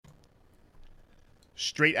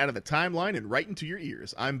straight out of the timeline and right into your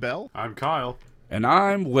ears. I'm Bell. I'm Kyle. And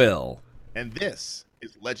I'm Will. And this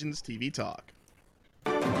is Legends TV Talk.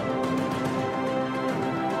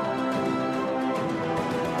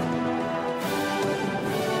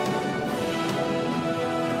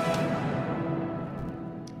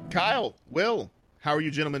 Kyle, Will, how are you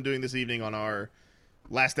gentlemen doing this evening on our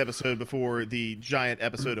last episode before the giant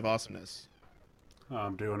episode of awesomeness?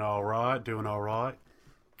 I'm doing all right.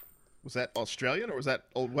 Was that Australian or was that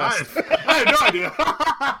Old West? I had no idea.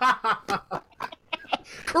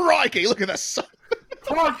 Crikey, look at this.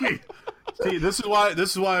 Crikey. See, this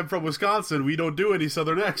is why I'm from Wisconsin. We don't do any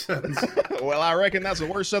Southern accents. Well, I reckon that's the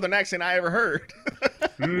worst Southern accent I ever heard.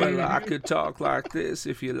 Well, I could talk like this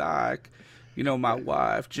if you like. You know, my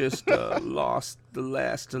wife just lost the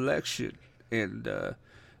last election, and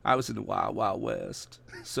I was in the Wild Wild West.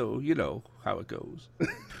 So, you know how it goes.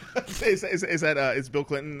 Is Bill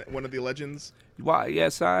Clinton one of the legends? Why,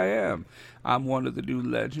 yes, I am. I'm one of the new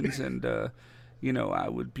legends, and, you know, I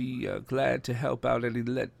would be glad to help out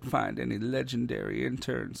find any legendary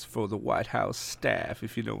interns for the White House staff,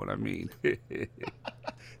 if you know what I mean.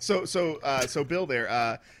 So Bill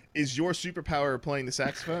there, is your superpower playing the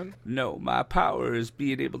saxophone? No, my power is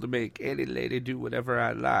being able to make any lady do whatever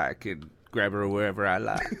I like and grab her wherever I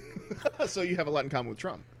like. So you have a lot in common with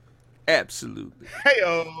Trump. Absolutely.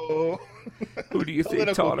 Hey-o! Who do you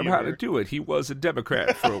think taught him how to do it? He was a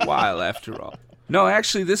Democrat for a while, after all. No,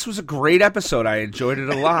 actually, this was a great episode. I enjoyed it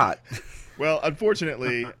a lot. Well,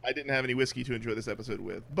 unfortunately, I didn't have any whiskey to enjoy this episode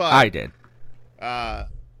with, but I did. That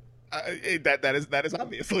is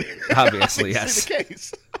obviously yes, the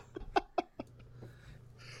case.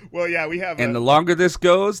 Well, yeah, we have. And the longer this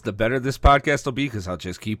goes, the better this podcast will be because I'll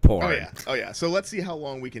just keep pouring. Oh yeah. So let's see how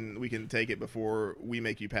long we can take it before we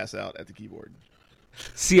make you pass out at the keyboard.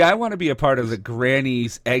 See, I want to be a part of the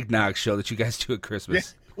Granny's Eggnog show that you guys do at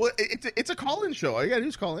Christmas. Yeah. Well, it's a call-in show. All you gotta do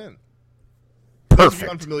is call in. Perfect. If you're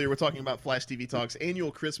unfamiliar, we're talking about Flash TV Talk's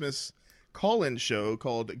annual Christmas call-in show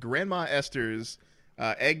called Grandma Esther's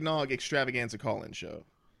Eggnog Extravaganza Call-in Show.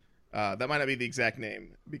 That might not be the exact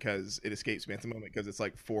name because it escapes me at the moment because it's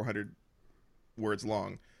like 400 words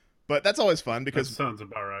long. But that's always fun because... That sounds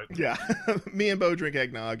about right. Yeah. Me and Bo drink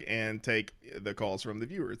eggnog and take the calls from the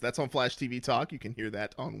viewers. That's on Flash TV Talk. You can hear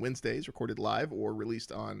that on Wednesdays, recorded live or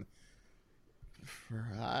released on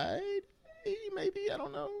Friday, maybe? I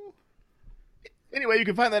don't know. Anyway, you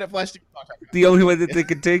can find that at Flash TV Talk. The only way that they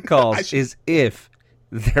can take calls is if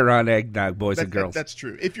they're on eggnog, boys and girls. That's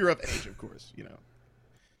true. If you're of age, of course, you know.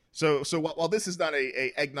 So while this is not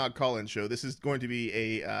a eggnog call-in show, this is going to be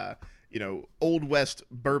a Old West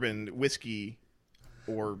bourbon whiskey,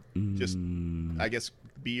 or just I guess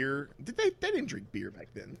beer. They didn't drink beer back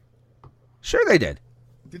then? Sure, they did.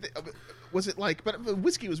 Did they? Was it like? But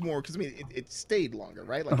whiskey was more because I mean it stayed longer,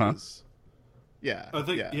 right? Like Uh-huh. it was. Yeah, I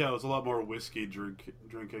think it was a lot more whiskey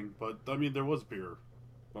drinking, but I mean there was beer,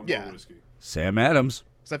 but more whiskey. Sam Adams.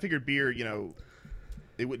 So I figured beer,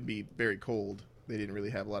 it wouldn't be very cold. They didn't really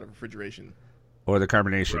have a lot of refrigeration. Or the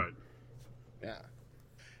carbonation. Right. Yeah.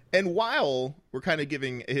 And while we're kind of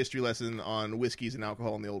giving a history lesson on whiskeys and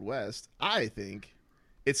alcohol in the Old West, I think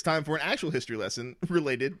it's time for an actual history lesson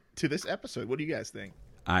related to this episode. What do you guys think?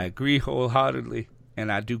 I agree wholeheartedly,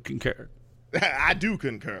 and I do concur. I do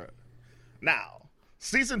concur. Now,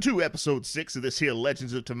 Season 2, Episode 6 of this here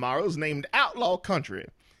Legends of Tomorrow is named Outlaw Country.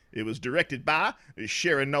 It was directed by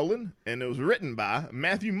Sharon Nolan, and it was written by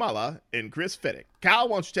Matthew Muller and Chris Feddick. Kyle,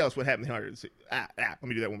 why don't you tell us what happened in 100? Let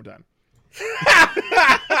me do that one more time.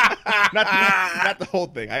 not the whole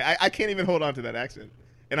thing. I can't even hold on to that accent,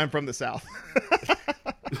 and I'm from the South.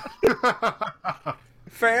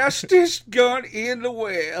 Fastest gun in the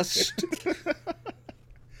West.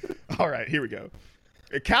 All right, here we go.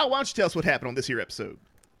 Kyle, why don't you tell us what happened on this here episode?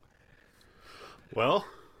 Well,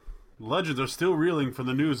 legends are still reeling from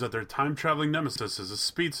the news that their time-traveling nemesis is a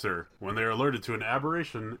speedster when they are alerted to an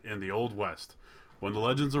aberration in the Old West. When the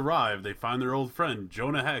legends arrive, they find their old friend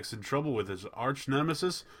Jonah Hex in trouble with his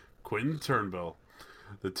arch-nemesis, Quentin Turnbull.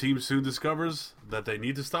 The team soon discovers that they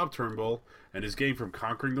need to stop Turnbull and his gang from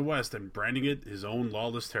conquering the West and branding it his own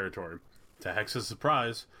lawless territory. To Hex's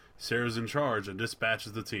surprise, Sarah's in charge and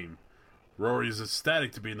dispatches the team. Rory is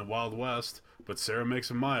ecstatic to be in the Wild West, but Sarah makes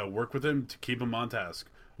Amaya work with him to keep him on task,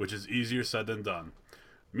 which is easier said than done.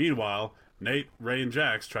 Meanwhile, Nate, Ray, and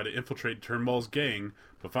Jax try to infiltrate Turnbull's gang,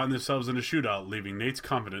 but find themselves in a shootout, leaving Nate's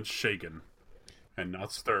confidence shaken. And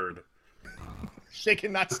not stirred.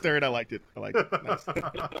 Shaken, not stirred. I liked it. Not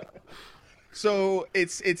stirred. So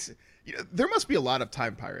it's there must be a lot of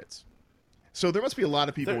time pirates. So there must be a lot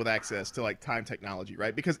of people with access to like time technology,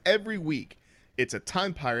 right? Because every week It's a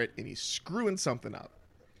time pirate, and he's screwing something up.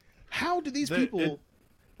 How do these people,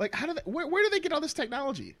 how do they, where do they get all this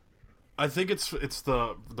technology? I think it's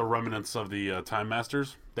the remnants of the Time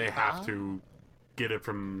Masters. They have to get it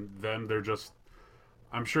from them. They're just,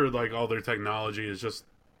 I'm sure, like, all their technology is just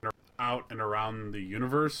out and around the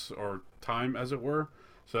universe or time, as it were.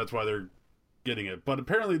 So that's why they're getting it. But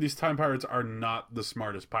apparently, these time pirates are not the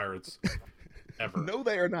smartest pirates ever. No,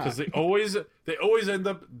 they are not. Because they always end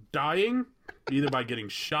up dying, either by getting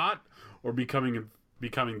shot or becoming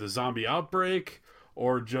the zombie outbreak,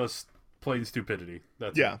 or just plain stupidity.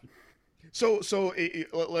 That's it. So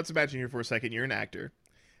let's imagine here for a second. You're an actor,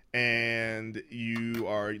 and you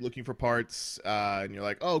are looking for parts, and you're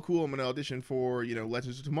like, "Oh, cool! I'm gonna audition for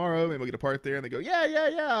Legends of Tomorrow. Maybe I'll get a part there." And they go,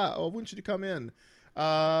 "Yeah. Oh, I want you to come in."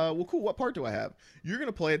 Well, cool. What part do I have? You're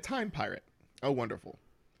gonna play a time pirate. Oh, wonderful.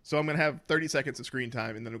 So I'm gonna have 30 seconds of screen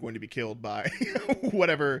time, and then I'm going to be killed by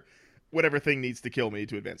whatever thing needs to kill me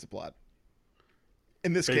to advance the plot.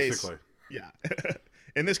 In this case,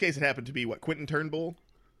 in this case, it happened to be Quentin Turnbull.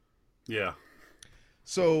 Yeah.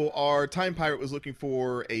 So our time pirate was looking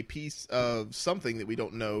for a piece of something that we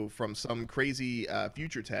don't know from some crazy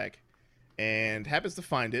future tech, and happens to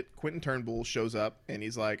find it. Quentin Turnbull shows up, and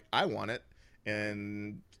he's like, "I want it."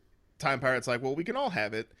 And time pirate's like, "Well, we can all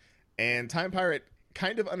have it." And time pirate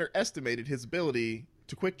kind of underestimated his ability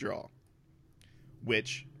to quick draw,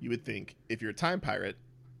 which you would think, if you're a time pirate,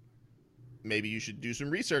 maybe you should do some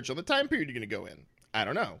research on the time period you're going to go in. I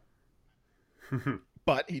don't know.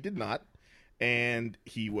 But he did not, and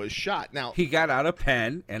he was shot. Now, he got out a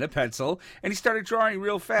pen and a pencil, and he started drawing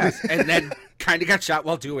real fast, and then kind of got shot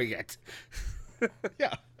while doing it.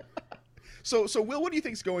 Yeah. So Will, what do you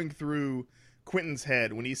think's going through Quentin's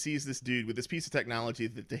head when he sees this dude with this piece of technology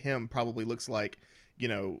that to him probably looks like,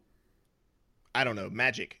 I don't know,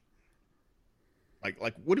 magic?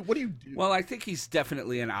 Like what do you do? Well, I think he's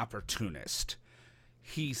definitely an opportunist.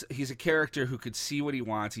 He's a character who could see what he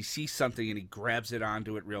wants. He sees something and he grabs it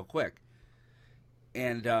onto it real quick.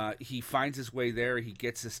 And he finds his way there. He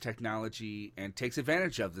gets this technology and takes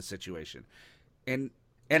advantage of the situation. And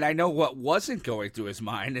I know what wasn't going through his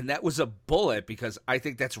mind, and that was a bullet, because I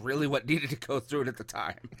think that's really what needed to go through it at the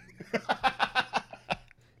time.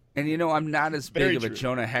 And I'm not as big of a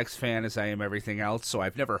Jonah Hex fan as I am everything else, so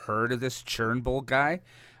I've never heard of this Turnbull guy.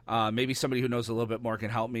 Maybe somebody who knows a little bit more can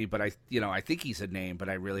help me, but I think he's a name, but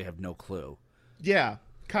I really have no clue. Yeah.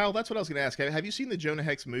 Kyle, that's what I was going to ask. Have you seen the Jonah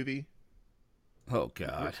Hex movie? Oh,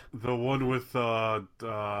 God. The one with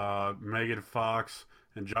Megan Fox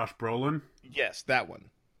and Josh Brolin? Yes, that one.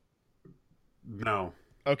 No.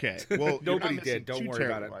 Okay. Well, nobody did. Don't worry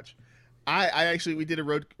about it. Much. We did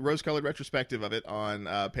a rose-colored retrospective of it on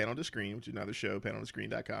Panel to Screen, which is another show,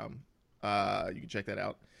 paneltoscreen.com. You can check that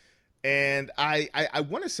out. And I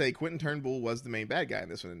want to say Quentin Turnbull was the main bad guy in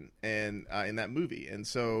this one, and in that movie. And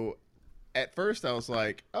so at first I was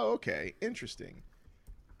like, oh, okay, interesting.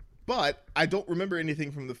 But I don't remember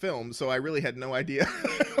anything from the film, so I really had no idea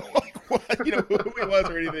who he was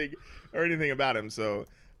or anything about him. So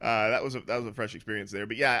that was a fresh experience there.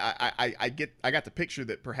 But yeah, I got the picture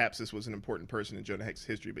that perhaps this was an important person in Jonah Hex's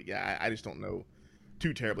history. But yeah, I just don't know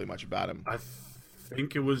too terribly much about him. I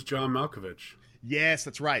think it was John Malkovich. Yes,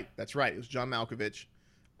 that's right. It was John Malkovich.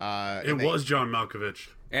 Was John Malkovich.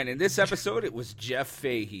 And in this episode, it was Jeff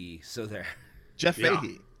Fahey. So there. Jeff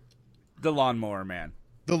Fahey. The Lawnmower Man.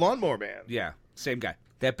 The Lawnmower Man. Yeah, same guy.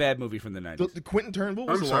 That bad movie from the 90s. The Quentin Turnbull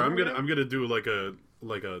was I'm sorry, I'm gonna do like a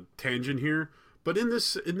tangent here. But in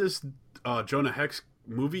this Jonah Hex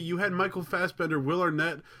movie, you had Michael Fassbender, Will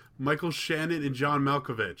Arnett, Michael Shannon, and John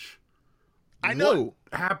Malkovich. I know.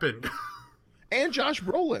 What happened? And Josh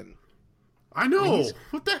Brolin. I know.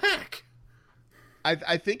 What the heck?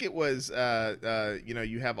 I think it was,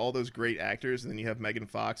 you have all those great actors, and then you have Megan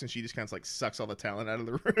Fox, and she just kind of like sucks all the talent out of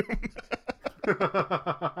the room.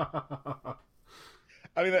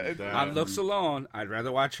 I mean, on looks alone, I'd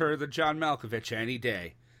rather watch her than John Malkovich any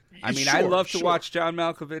day. I mean, sure, I love to watch John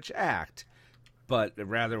Malkovich act, but I'd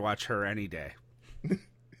rather watch her any day.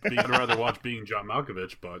 You'd rather watch Being John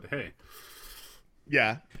Malkovich, but hey.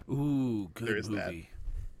 Yeah. Ooh, good there is movie.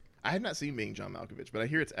 That. I have not seen Being John Malkovich, but I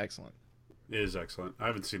hear it's excellent. It is excellent. I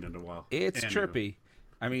haven't seen it in a while. It's trippy.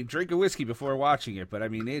 I mean, drink a whiskey before watching it, but I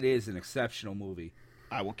mean, it is an exceptional movie.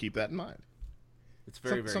 I will keep that in mind. It's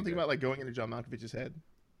very something good. about like going into John Malkovich's head.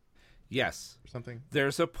 Yes. Or something.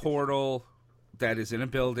 There's a portal that is in a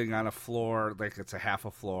building on a floor, like it's a half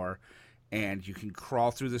a floor, and you can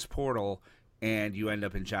crawl through this portal, and you end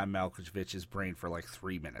up in John Malkovich's brain for like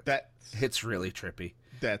 3 minutes. It's really trippy.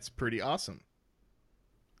 That's pretty awesome.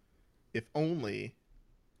 If only,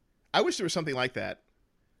 I wish there was something like that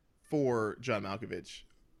for John Malkovich,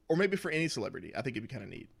 or maybe for any celebrity. I think it'd be kind of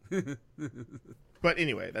neat. But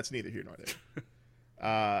anyway, that's neither here nor there.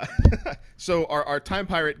 So our time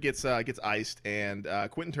pirate gets iced, and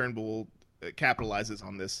Quentin Turnbull capitalizes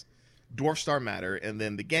on this Dwarf Star matter, and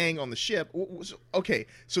then the gang on the ship. Okay,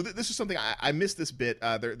 so this is something I missed this bit.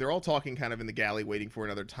 They're all talking kind of in the galley, waiting for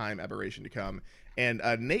another time aberration to come. And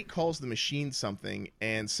Nate calls the machine something,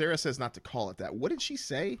 and Sarah says not to call it that. What did she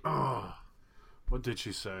say? Oh, what did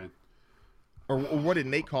she say? Or what did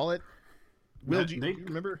Nate call it? Will, do Nate, you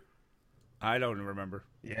remember? I don't remember.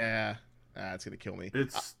 Yeah, it's gonna kill me.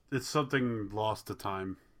 It's something lost to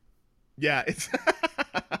time. Yeah, it's.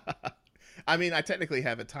 I mean, I technically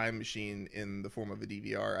have a time machine in the form of a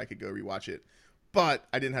DVR. I could go rewatch it, but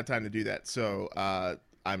I didn't have time to do that, so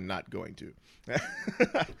I'm not going to.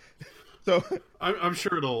 So I'm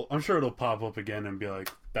sure it'll pop up again and be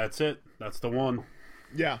like, "That's it. That's the one."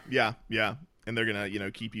 Yeah, and they're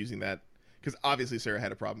gonna keep using that because obviously Sarah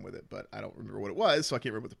had a problem with it, but I don't remember what it was, so I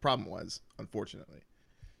can't remember what the problem was, unfortunately.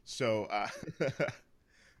 So,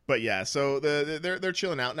 but yeah, so they're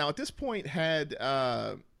chilling out now. At this point, had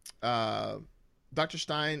Dr.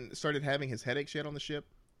 Stein started having his headaches yet on the ship?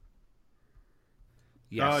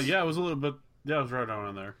 Yes. Yeah, it was a little bit. Yeah, it was right on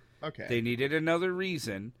in there. Okay. They needed another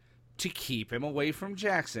reason to keep him away from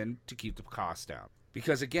Jackson to keep the cost down.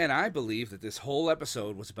 Because again, I believe that this whole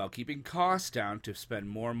episode was about keeping costs down to spend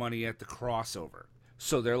more money at the crossover.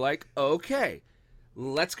 So they're like, okay,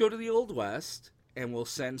 let's go to the Old West and we'll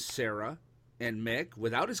send Sarah and Mick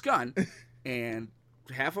without his gun and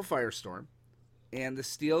half a firestorm. And the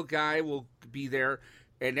steel guy will be there.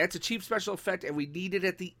 And that's a cheap special effect, and we need it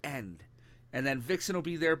at the end. And then Vixen will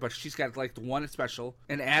be there, but she's got like the one special.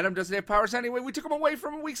 And Adam doesn't have powers anyway. We took him away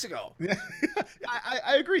from him weeks ago. Yeah,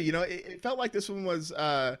 I agree. It felt like this one was,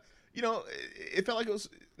 it felt like it was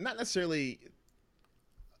not necessarily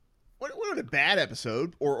what a bad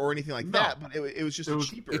episode or anything like that, but it was just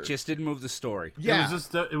cheaper. It just didn't move the story. Yeah,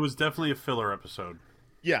 it was definitely a filler episode.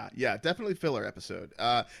 Yeah, definitely filler episode.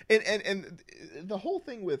 And the whole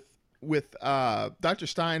thing with Dr.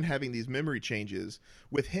 Stein having these memory changes,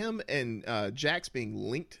 with him and Jax being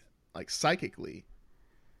linked like psychically,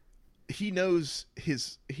 he knows he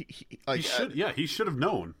should have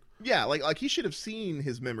known. Yeah, like he should have seen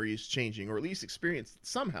his memories changing, or at least experienced it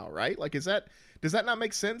somehow, right? Like, does that not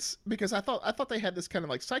make sense? Because I thought they had this kind of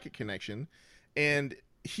like psychic connection, and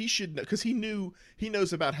he should know, because he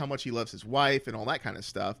knows about how much he loves his wife and all that kind of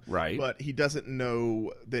stuff, right? But he doesn't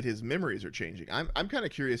know that his memories are changing. I'm kind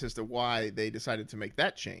of curious as to why they decided to make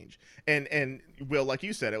that change. And Will, like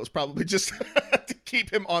you said, it was probably just to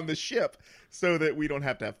keep him on the ship so that we don't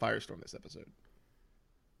have to have Firestorm this episode.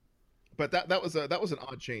 But that was an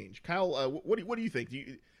odd change. Kyle, what do you think?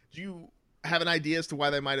 Do you have an idea as to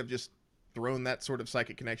why they might have just thrown that sort of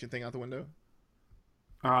psychic connection thing out the window?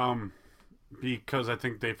 Because I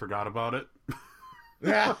think they forgot about it.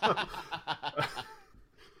 Because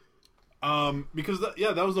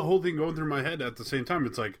that was the whole thing going through my head at the same time.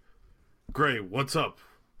 It's like, Gray, what's up?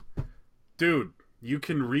 Dude, you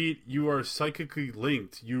can read, you are psychically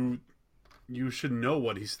linked. You should know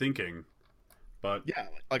what he's thinking. But yeah,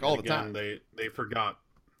 like all the time. They forgot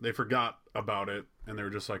about it, and they were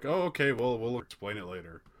just like, oh, okay, well, we'll explain it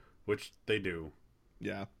later, which they do.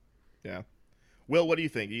 Yeah. Will, what do you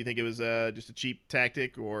think? Do you think it was just a cheap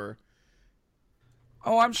tactic, or?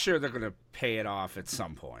 Oh, I'm sure they're going to pay it off at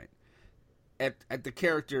some point. At the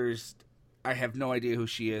characters, I have no idea who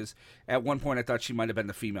she is. At one point, I thought she might have been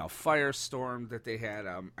the female Firestorm that they had.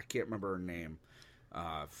 I can't remember her name.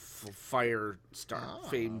 Firestar,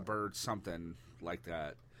 Fame Bird, something like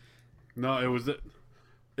that. No, it was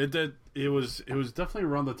definitely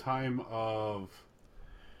around the time of.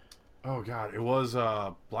 Oh God! It was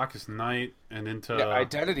Blackest Night and into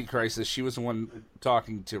Identity Crisis. She was the one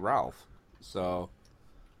talking to Ralph. So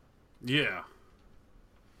yeah.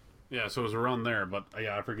 So it was around there, but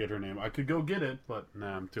I forget her name. I could go get it, but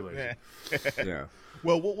nah, I'm too lazy. Yeah.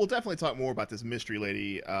 Well, we'll definitely talk more about this mystery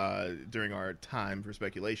lady during our time for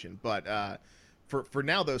speculation. But for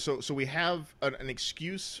now, though, so we have an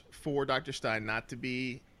excuse for Dr. Stein not to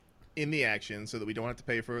be in the action, so that we don't have to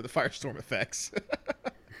pay for the Firestorm effects.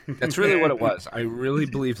 That's really what it was. I really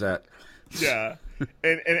believe that. Yeah.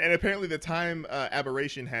 And apparently the time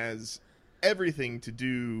aberration has everything to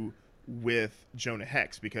do with Jonah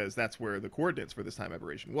Hex, because that's where the coordinates for this time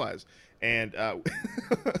aberration was. And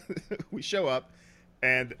we show up,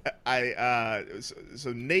 and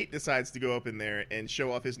so Nate decides to go up in there and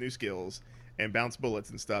show off his new skills and bounce bullets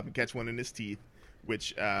and stuff and catch one in his teeth,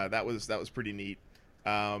 which that was pretty neat.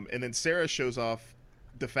 And then Sarah shows off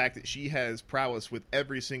the fact that she has prowess with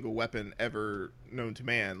every single weapon ever known to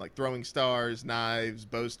man, like throwing stars, knives,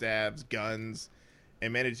 bow stabs, guns,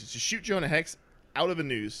 and manages to shoot Jonah Hex out of a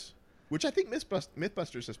noose, which I think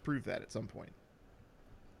Mythbusters has proved that at some point.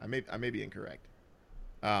 I may be incorrect.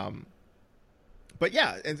 But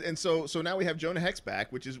yeah, and so now we have Jonah Hex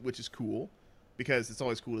back, which is cool, because it's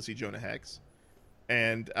always cool to see Jonah Hex.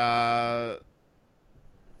 And I'm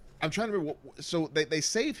trying to remember. So they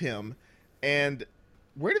save him, and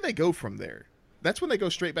where do they go from there? That's when they go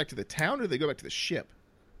straight back to the town, or do they go back to the ship?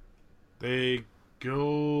 They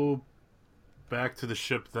go back to the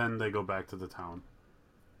ship, then they go back to the town.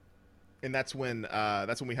 And that's when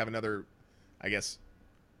we have another, I guess.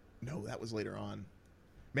 No, that was later on.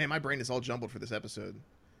 Man, my brain is all jumbled for this episode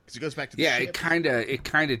because it goes back to the ship. It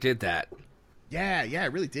kind of did that. Yeah,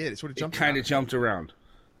 it really did. It sort of jumped. It kind of jumped around.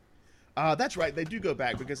 That's right. They do go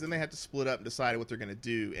back because then they have to split up and decide what they're going to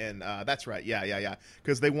do. And that's right. Yeah.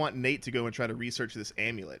 Because they want Nate to go and try to research this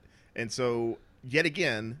amulet. And so, yet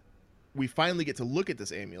again, we finally get to look at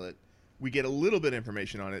this amulet. We get a little bit of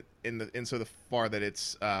information on it in so far that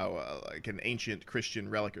it's like an ancient Christian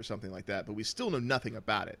relic or something like that. But we still know nothing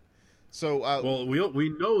about it. So, well, we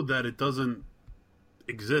know that it doesn't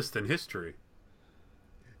exist in history.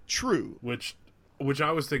 True. Which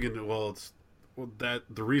I was thinking, that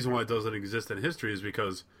the reason why it doesn't exist in history is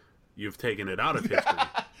because you've taken it out of history.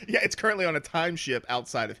 Yeah, it's currently on a time ship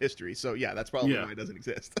outside of history. So yeah, that's probably why it doesn't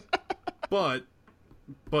exist. but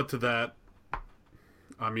to that,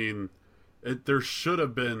 I mean, there should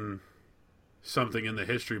have been something in the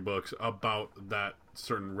history books about that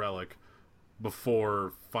certain relic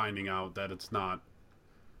before finding out that it's not.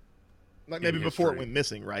 Like maybe before it went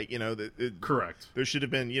missing, right? You know, correct. There should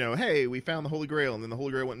have been, hey, we found the Holy Grail, and then the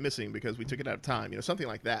Holy Grail went missing because we took it out of time. Something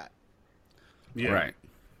like that. Yeah. Right.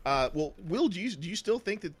 Well, Will, do you still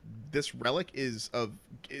think that this relic is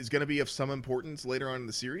going to be of some importance later on in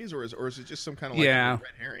the series, or is it just some kind of red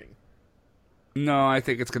herring? No, I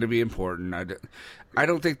think it's going to be important. I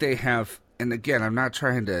don't think they have. And again, I'm not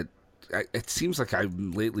trying to. It seems like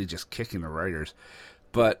I'm lately just kicking the writers,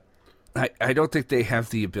 but I don't think they have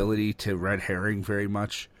the ability to red herring very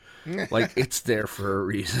much. Like, it's there for a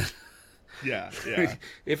reason. Yeah.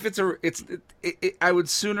 If I would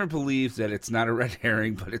sooner believe that it's not a red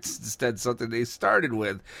herring, but it's instead something they started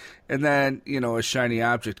with, and then a shiny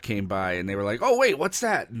object came by, and they were like, "Oh wait, what's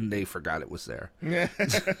that?" And they forgot it was there. Yeah.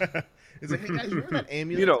 It's like, hey guys, remember that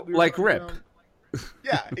amulet? Like Rip.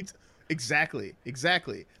 Yeah. Exactly.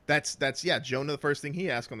 That's Jonah. The first thing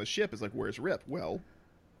he asks on the ship is like, "Where's Rip?" Well,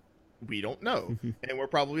 we don't know, and we're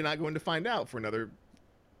probably not going to find out for another,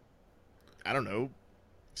 I don't know,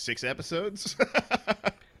 6 episodes.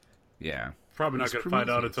 Yeah, probably not going to find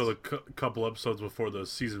out until a couple episodes before the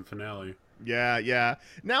season finale. Yeah.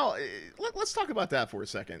 Now, let's talk about that for a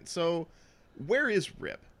second. So, where is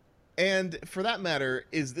Rip? And for that matter,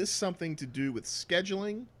 is this something to do with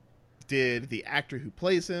scheduling? Did the actor who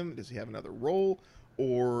plays him, does he have another role?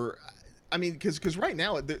 Or, I mean, because right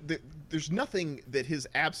now, there's nothing that his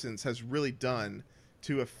absence has really done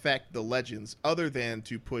to affect the Legends other than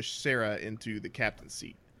to push Sarah into the captain's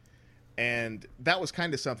seat. And that was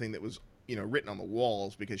kind of something that was, written on the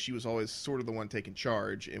walls because she was always sort of the one taking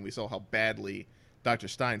charge, and we saw how badly Dr.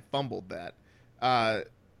 Stein fumbled that.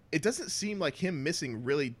 It doesn't seem like him missing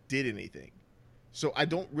really did anything. So I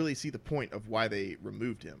don't really see the point of why they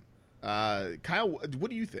removed him. Kyle, what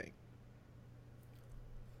do you think?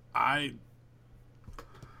 I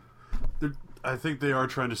think they are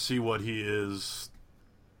trying to see what he is,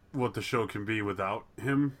 what the show can be without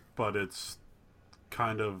him, but it's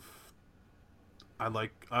kind of, I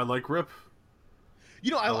like Rip.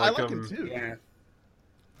 I like him too. Yeah.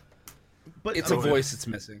 But it's a voice that's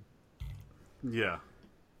missing. Yeah.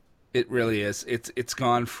 It really is. It's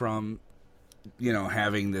gone from,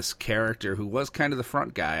 having this character who was kind of the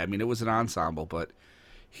front guy. I mean, it was an ensemble, but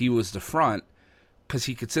he was the front because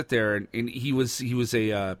he could sit there and he was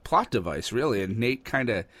a plot device, really. And Nate kind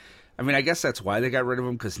of, I mean, I guess that's why they got rid of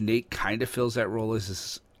him, because Nate kind of fills that role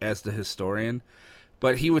as the historian.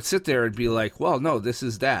 But he would sit there and be like, well, no, this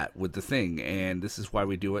is that with the thing, and this is why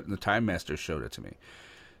we do it, and the Time Master showed it to me.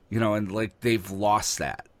 And like they've lost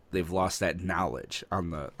that. They've lost that knowledge on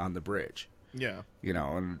the bridge. Yeah.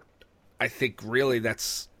 And I think really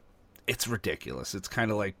it's ridiculous. It's kind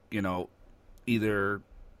of like, either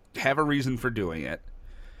have a reason for doing it,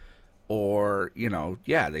 or,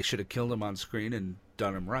 they should have killed him on screen and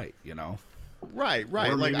done him right, Right.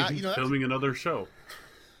 Or like, maybe he's filming another show.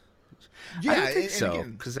 Yeah, I don't think so.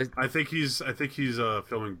 Because I think he's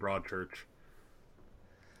filming Broadchurch.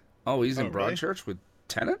 Oh, he's in really? Broadchurch with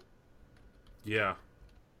Tennant? Yeah.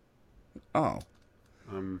 Oh.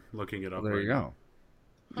 I'm looking it up. There right you now.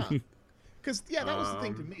 go. Because that was the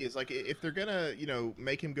thing to me is like if they're gonna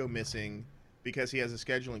make him go missing because he has a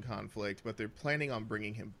scheduling conflict, but they're planning on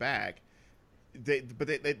bringing him back, they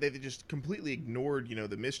just completely ignored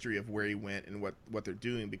the mystery of where he went and what they're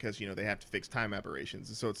doing because they have to fix time aberrations.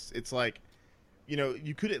 And so it's like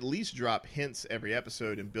you could at least drop hints every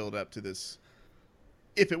episode and build up to this.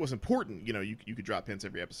 If it was important, you could drop hints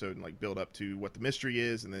every episode and like build up to what the mystery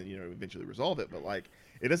is, and then eventually resolve it. But like,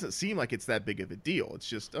 it doesn't seem like it's that big of a deal. It's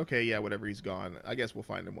just okay, yeah, whatever. He's gone. I guess we'll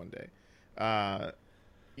find him one day.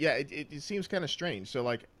 Yeah, it seems kind of strange. So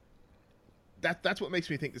like, that's what makes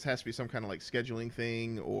me think this has to be some kind of like scheduling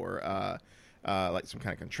thing or like some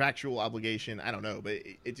kind of contractual obligation. I don't know, but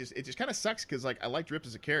it just kind of sucks because like I liked Rip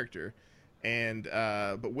as a character. And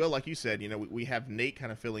but Will, like you said, we have Nate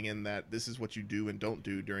kind of filling in that this is what you do and don't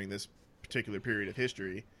do during this particular period of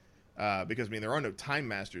history, because I mean there are no time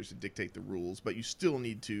masters to dictate the rules, but you still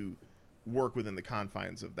need to work within the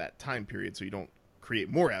confines of that time period so you don't create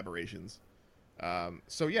more aberrations.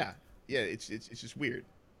 So yeah, it's just weird.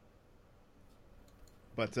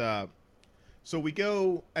 But so we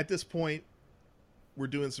go at this point, we're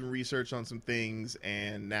doing some research on some things,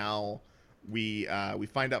 and now. We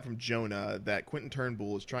find out from Jonah that Quentin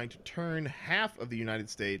Turnbull is trying to turn half of the United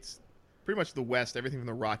States, pretty much the West, everything from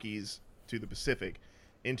the Rockies to the Pacific,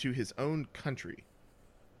 into his own country,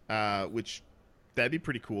 which that'd be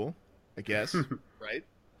pretty cool, I guess, right?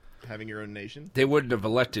 Having your own nation. They wouldn't have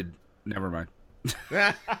elected. Never mind.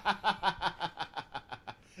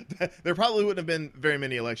 There probably wouldn't have been very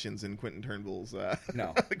many elections in Quentin Turnbull's.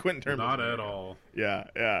 No, Quentin Turnbull's. Not at all.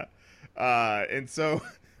 Yeah. And so.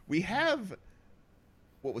 We have,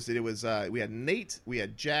 what was it? It was, we had Nate, we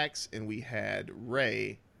had Jax, and we had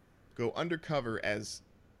Ray go undercover as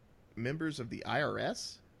members of the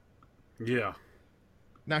IRS. Yeah.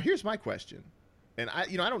 Now, here's my question. And I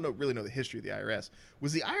don't really know the history of the IRS.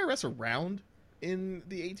 Was the IRS around in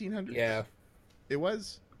the 1800s? Yeah. It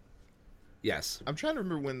was? Yes. I'm trying to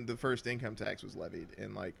remember when the first income tax was levied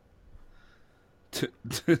in, like...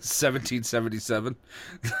 1777.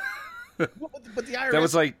 But the IRS... That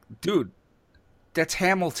was like, dude, that's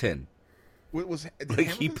Hamilton. What was like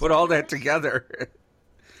he put all that together.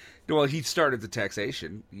 Well, he started the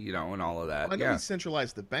taxation, and all of that. Well, I know yeah. he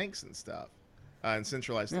centralized the banks and stuff, and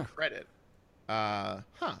centralized the credit.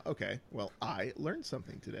 Okay. Well, I learned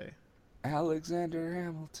something today. Alexander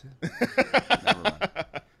Hamilton. Never mind.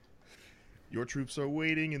 Your troops are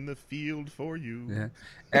waiting in the field for you. Yeah.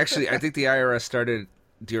 Actually, I think the IRS started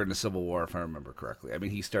during the Civil War, if I remember correctly. I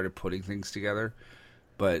mean, he started putting things together,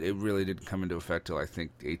 but it really didn't come into effect till I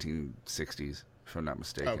think the 1860s, if I'm not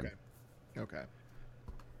mistaken. Okay.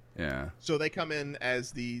 Yeah. So they come in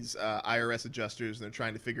as these IRS adjusters, and they're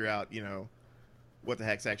trying to figure out, what the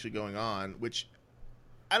heck's actually going on, which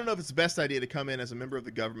I don't know if it's the best idea to come in as a member of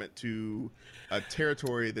the government to a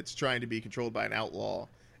territory that's trying to be controlled by an outlaw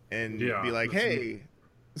and be like, hey...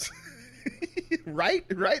 right?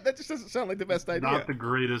 That just doesn't sound like the best idea. Not the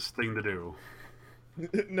greatest thing to do.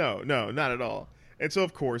 No, not at all. And so,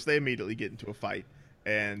 of course, they immediately get into a fight.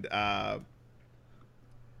 And at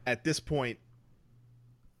this point,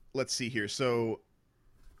 let's see here. So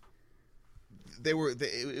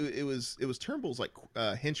it was Turnbull's like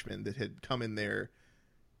henchmen that had come in there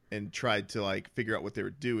and tried to like figure out what they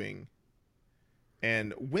were doing.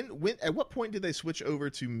 And when at what point did they switch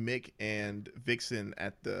over to Mick and Vixen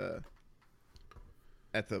at the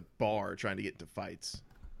bar trying to get into fights?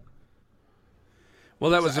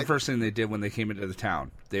 Well, that was the first thing they did when they came into the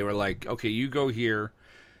town. They were like, okay, you go here.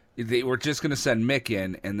 They were just going to send Mick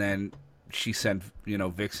in, and then she sent,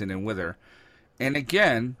 Vixen in with her. And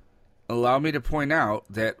again, allow me to point out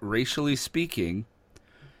that racially speaking,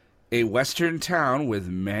 a Western town with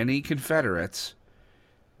many Confederates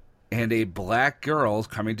and a black girl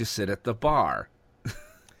coming to sit at the bar.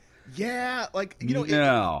 Yeah, like,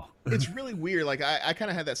 no. It's really weird. Like, I kind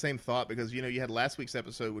of had that same thought because, you had last week's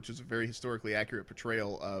episode, which was a very historically accurate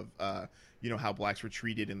portrayal of, how blacks were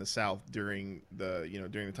treated in the South during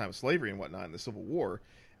during the time of slavery and whatnot in the Civil War.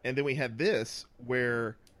 And then we had this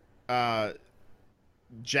where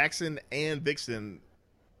Jackson and Vixen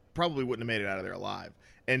probably wouldn't have made it out of there alive.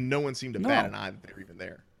 And no one seemed to bat an eye that they were even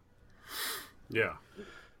there. Yeah.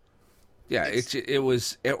 Yeah, it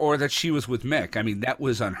was, or that she was with Mick. I mean, that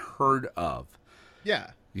was unheard of.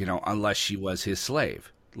 Yeah. Unless she was his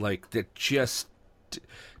slave. Like, that just...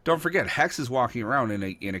 Don't forget, Hex is walking around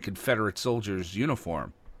in a Confederate soldier's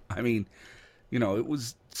uniform. I mean, it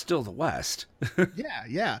was still the West.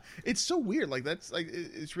 Yeah. It's so weird. Like, that's like,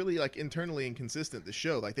 it's really like internally inconsistent, the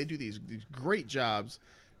show. Like, they do these great jobs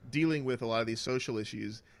dealing with a lot of these social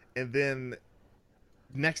issues, and then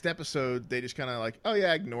next episode they just kind of like, oh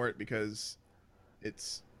yeah, ignore it because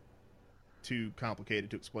it's too complicated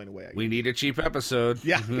to explain away. We need a cheap episode.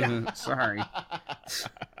 Yeah. Sorry.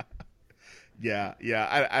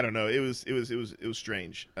 Yeah. I don't know. It was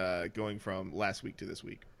strange going from last week to this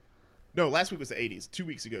week. No, last week was the 80s. 2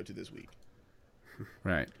 weeks ago to this week.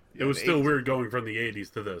 Right. It was still weird going from the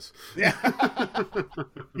 80s to this. Yeah.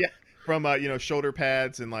 Yeah. From shoulder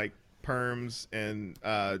pads and like perms and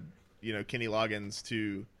Kenny Loggins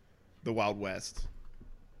to the Wild West.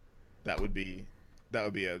 That would be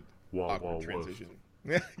a awkward transition.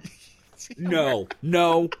 No.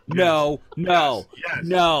 Yes. No.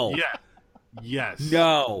 Yeah. Yes.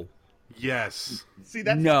 No. Yes. See,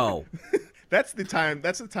 that's No. That's the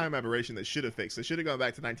time aberration that should have fixed. They should have gone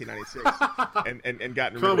back to 1996 and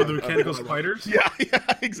gotten rid Come of with the mechanical spiders? Yeah,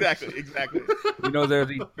 exactly. They're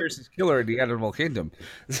the fiercest killer in the animal kingdom.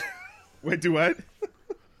 Wait, do what?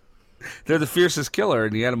 They're the fiercest killer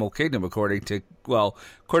in the animal kingdom, according to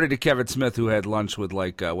Kevin Smith, who had lunch with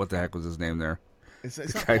what the heck was his name there? It's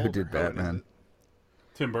The not guy who Oliver did Cohen, Batman. is it?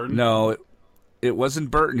 Tim Burton? No, it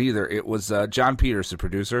wasn't Burton either. It was John Peters, the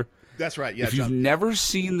producer. That's right. Yeah. If you've never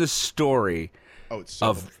seen the story it's so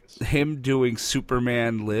of him doing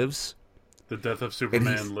Superman Lives, The Death of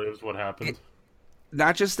Superman Lives, what happened?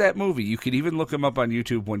 not just that movie, you could even look him up on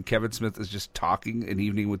YouTube when Kevin Smith is just talking An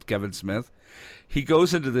Evening with Kevin Smith. He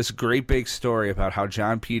goes into this great big story about how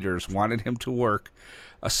John Peters wanted him to work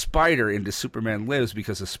a spider into Superman Lives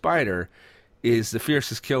because a spider is the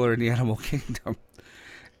fiercest killer in the animal kingdom.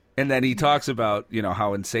 And then he talks about,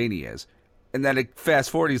 how insane he is. And then fast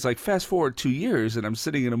forward 2 years, and I'm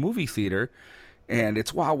sitting in a movie theater, and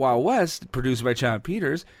it's Wild Wild West, produced by John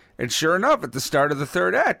Peters, and sure enough, at the start of the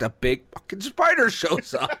third act, a big fucking spider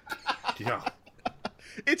shows up. Yeah.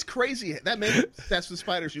 It's crazy. That man obsessed with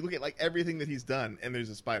spiders. You look at like everything that he's done, and there's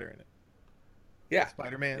a spider in it. Yeah.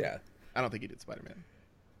 Spider-Man? Yeah. I don't think he did Spider-Man.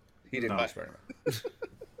 He didn't No. do Spider-Man.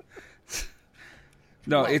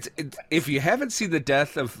 No, it's if you haven't seen the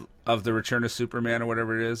death of the Return of Superman or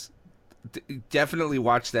whatever it is, definitely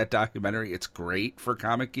watch that documentary. It's great for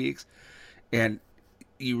comic geeks, and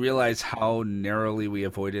you realize how narrowly we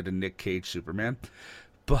avoided a Nick Cage Superman.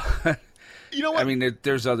 But You know what? I mean,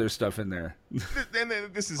 there's other stuff in there. And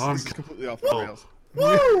this is completely off the Woo! rails.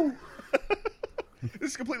 Woo!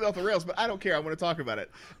 This is completely off the rails, but I don't care. I want to talk about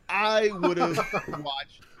it. I would have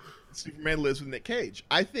watched Superman Lives with Nick Cage.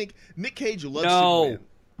 I think Nick Cage loves Superman.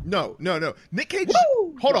 No. Nick Cage.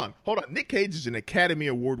 Hold on. Nick Cage is an Academy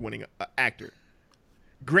Award-winning actor.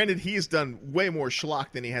 Granted, he has done way more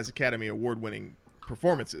schlock than he has Academy Award-winning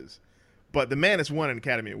performances, but the man has won an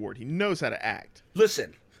Academy Award. He knows how to act.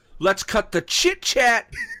 Listen, let's cut the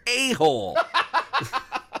chit-chat a-hole.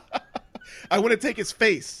 I want to take his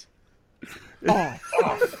face. I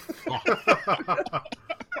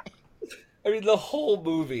mean, the whole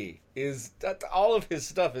movie is that all of his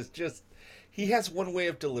stuff is just he has one way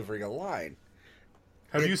of delivering a line.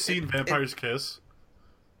 Have you seen Vampire's Kiss?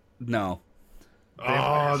 No.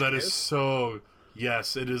 Oh, that is so...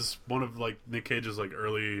 Yes, it is one of like Nick Cage's like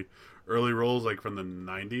early roles, like from the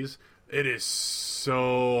 90s. It is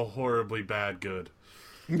so horribly bad good.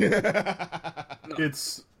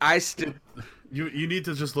 It's... You need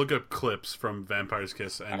to just look up clips from Vampire's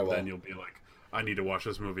Kiss, and then you'll be like, I need to watch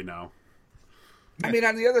this movie now. I mean,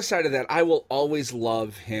 on the other side of that, I will always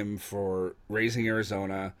love him for Raising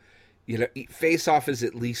Arizona. You know, Face Off is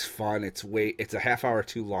at least fun. It's a half hour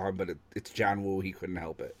too long, but it's John Woo. He couldn't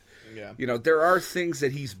help it. Yeah. You know, there are things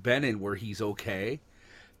that he's been in where he's okay,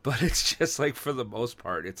 but it's just like for the most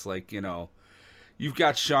part, it's like, you've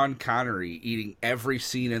got Sean Connery eating every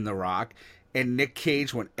scene in The Rock, and Nick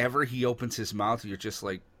Cage, whenever he opens his mouth, you're just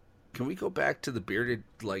like, can we go back to the bearded,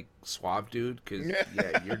 like, suave dude? Because,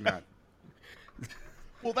 yeah, you're not.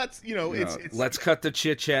 Well, that's, it's let's cut the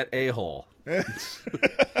chit-chat a-hole.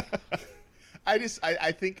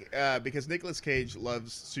 I think because Nicolas Cage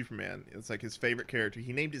loves Superman, it's like his favorite character.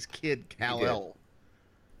 He named his kid Kal-El.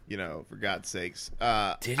 For God's sakes.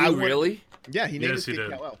 Did he really? Yeah, he named Yes, his he kid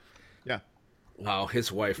did. Kal-El. Yeah. Wow,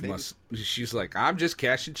 his wife she's like, I'm just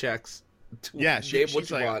cashing checks. Yeah, Name she's what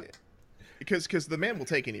you like, want. Because the man will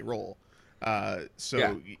take any role. So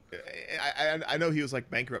Yeah. I know he was like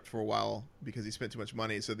bankrupt for a while because he spent too much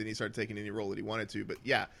money. So then he started taking any role that he wanted to. But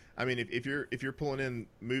yeah, I mean, if you're pulling in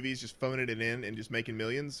movies, just phoning it in and just making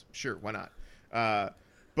millions, sure, why not?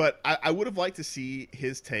 But I would have liked to see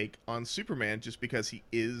his take on Superman just because he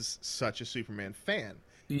is such a Superman fan.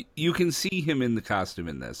 You can see him in the costume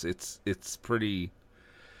in this. It's pretty.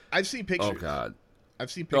 I've seen pictures. Oh God. I've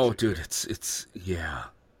seen pictures. Oh, dude, it's yeah.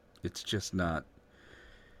 It's just not.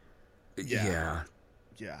 Yeah.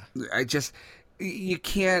 I just You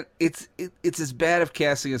can't. It's as bad of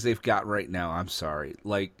casting as they've got right now. I'm sorry.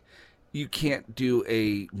 Like, you can't do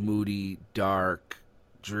a moody, dark,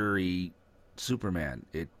 dreary Superman.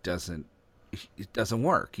 It doesn't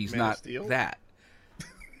work. He's Man of not Steel? that.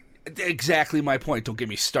 Exactly my point. Don't get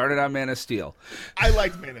me started on Man of Steel. I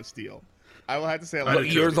liked Man of Steel. I will have to say I liked But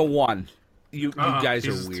you're the one. You guys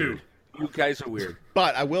he's are weird. two. You guys are weird.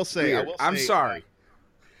 But I will say, Weird. I'm sorry.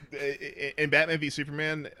 In Batman v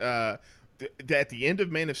Superman, at the end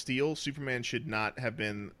of Man of Steel, Superman should not have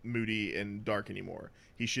been moody and dark anymore.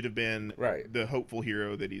 He should have been Right. the hopeful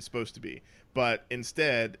hero that he's supposed to be. But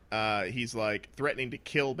instead, he's like threatening to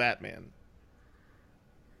kill Batman.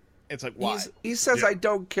 It's like, why? He says, Yeah. "I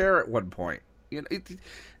don't care." At one point,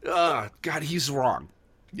 God, he's wrong.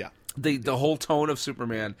 Yeah. The whole tone of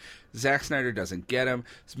Superman, Zack Snyder doesn't get him.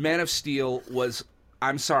 Man of Steel was,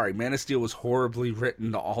 I'm sorry, Man of Steel was horribly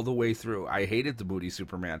written all the way through. I hated the moody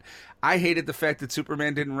Superman. I hated the fact that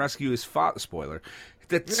Superman didn't rescue his father. Spoiler.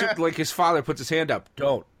 Like his father puts his hand up.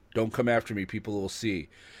 Don't come after me. People will see.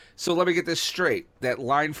 So let me get this straight. That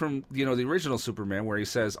line from, the original Superman where he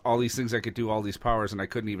says, all these things I could do, all these powers, and I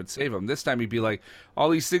couldn't even save him. This time he'd be like, all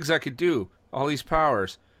these things I could do, all these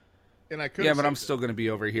powers. And I could. Yeah, but I'm still going to be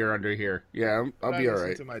over here, under here. Yeah, I'll be all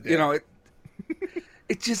right. To my dad.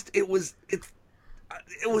 It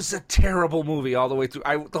was a terrible movie all the way through.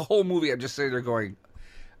 The whole movie, I'm just sitting there going,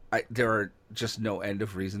 there are just no end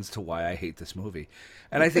of reasons to why I hate this movie.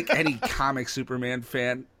 And I think any comic Superman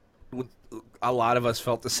fan, a lot of us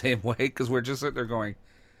felt the same way, because we're just sitting there going,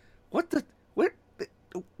 what?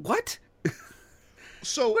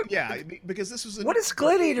 So yeah, because this was What is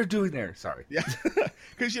Gladiator doing there? Sorry. Yeah,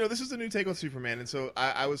 because this is a new take on Superman, and so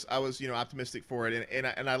I was optimistic for it,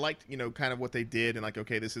 and I liked kind of what they did, and like,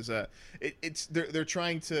 okay, this is they're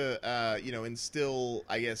trying to instill,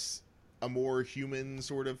 I guess, a more human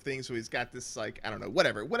sort of thing. So he's got this, like, I don't know,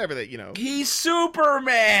 whatever that He's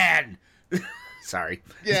Superman. Sorry.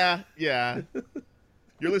 Yeah.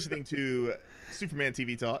 You're listening to Superman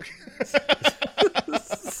TV Talk.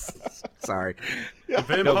 Sorry. The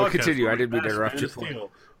Van No, but Podcast continue. where I didn't mean to bash interrupt Man you. of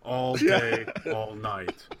Steel all day, all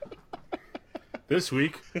night. This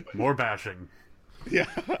week, more bashing. Yeah,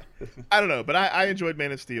 I don't know, but I enjoyed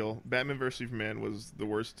Man of Steel. Batman vs Superman was the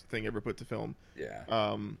worst thing ever put to film.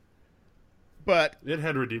 Yeah. But It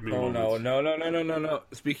had redeeming Oh, moments. no.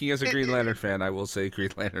 Speaking as a Green Lantern fan, I will say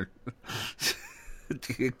Green Lantern.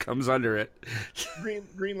 It comes under it.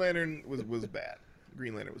 Green Lantern was bad.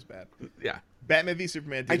 Green Lantern was bad. Yeah. Batman v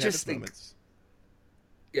Superman did have just its think- moments.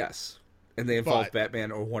 Yes. And they involve But-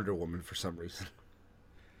 Batman or Wonder Woman for some reason.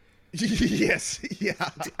 Yes, yeah.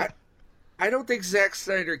 I don't think Zack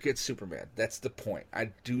Snyder gets Superman. That's the point.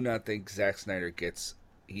 I do not think Zack Snyder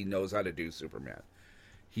he knows how to do Superman.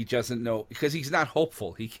 He doesn't know, because he's not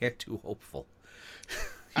hopeful. He can't do hopeful.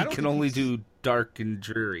 I He don't can think only he's- do dark and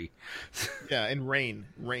dreary. Yeah, and rain.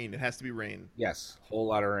 It has to be rain. Yes, whole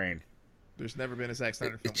lot of rain. There's never been a Zack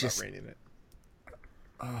Snyder It film just- without rain in it.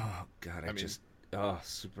 Oh God, I mean-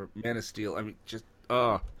 Super Man of Steel. I mean,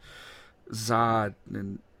 Zod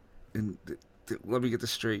and let me get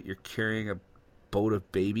this straight. You're carrying a boat of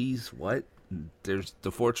babies. What? And there's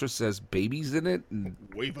the fortress has babies in it. And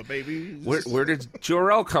Wave of babies. where did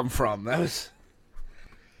Jor-El come from? That was.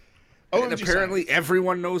 Oh, And apparently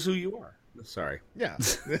everyone knows who you are. Sorry. Yeah.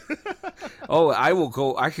 Oh,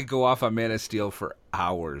 I could go off on Man of Steel for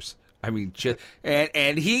hours. I mean,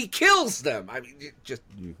 and he kills them. I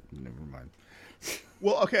mean, never mind.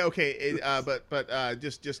 Well, okay. But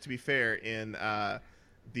just to be fair, in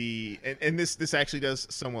this actually does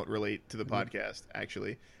somewhat relate to the podcast.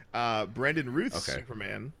 Actually, Brandon Routh's Okay.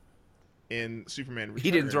 Superman in Superman Returns.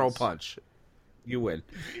 He didn't throw a punch. You win.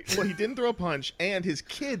 Well, he didn't throw a punch, and his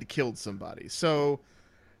kid killed somebody. So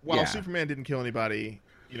while Yeah. Superman didn't kill anybody,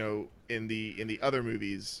 in the other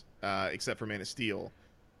movies, except for Man of Steel,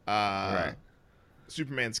 Right.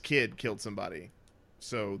 Superman's kid killed somebody.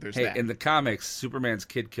 So there's Hey, that. in the comics, Superman's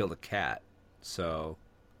kid killed a cat. So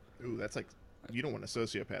Ooh, that's like, you don't want a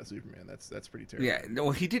sociopath Superman. That's pretty terrible. yeah, no,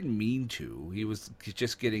 he didn't mean to. He was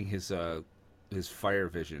just getting his fire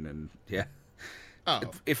vision, and yeah. Oh,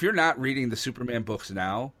 If you're not reading the Superman books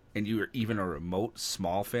now, and you are even a remote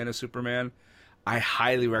small fan of Superman, I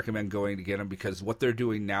highly recommend going to get them, because what they're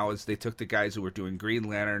doing now is they took the guys who were doing Green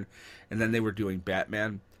Lantern, and then they were doing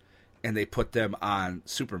Batman, and they put them on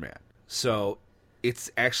Superman. So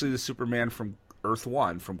it's actually the Superman from Earth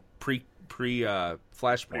 1, from pre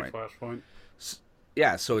Flashpoint. Flashpoint.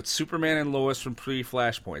 Yeah, so it's Superman and Lois from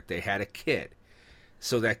pre-Flashpoint. They had a kid.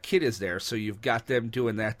 So that kid is there. So you've got them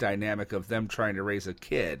doing that dynamic of them trying to raise a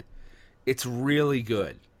kid. It's really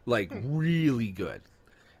good. Like, really good.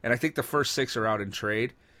 and I think the first 6 are out in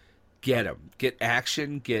trade. Get them. Get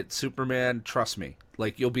Action. Get Superman. Trust me.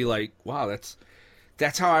 Like, you'll be like, wow,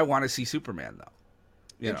 that's how I want to see Superman, though.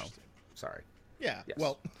 You know. Sorry. Yeah. Yes.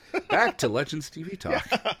 Well, back to Legends TV Talk.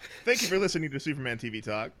 Yeah. Thank you for listening to Superman TV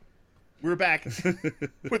Talk. We're back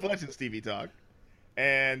with Legends TV Talk.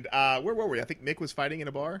 And where were we? I think Mick was fighting in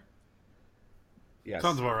a bar. Yes.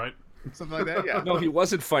 Sounds about right. Something like that, yeah. No, he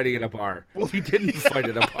wasn't fighting in a bar. Well, he didn't fight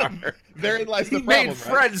in a bar. Therein lies the He problem, made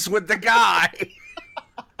friends with the guy.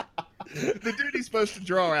 The dude he's supposed to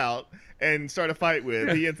draw out and start a fight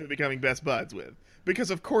with, he ends up becoming best buds with.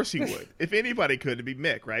 Because of course he would. If anybody could, it'd be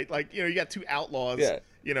Mick, right? Like, you got 2 outlaws,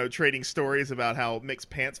 trading stories about how Mick's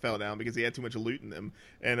pants fell down because he had too much loot in them.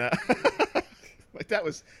 And like that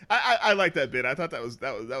was, I like that bit. I thought that was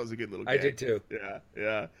a good little gag. I did too.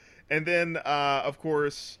 Yeah. And then, of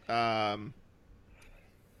course, Jonah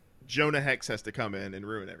Hex has to come in and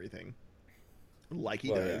ruin everything, like he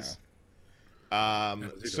does. Yeah.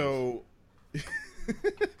 So,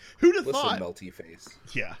 who'd have thought? Melty face.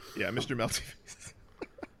 Yeah, Mr. Melty face.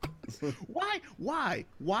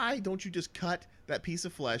 Why don't you just cut that piece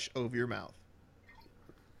of flesh over your mouth?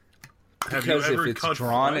 Have Because you ever if it's cut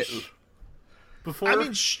drawn, flesh before? I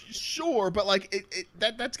mean, sure, but like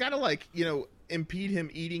that's gotta like impede him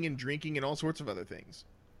eating and drinking and all sorts of other things.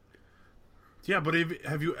 Yeah, but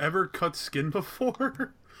have you ever cut skin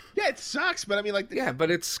before? Yeah, it sucks, but I mean, like, but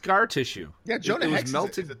it's scar tissue. Yeah, Jonah Hex was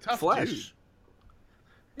melted is a tough flesh. dude.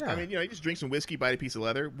 Yeah, I mean, he just drinks some whiskey, bite a piece of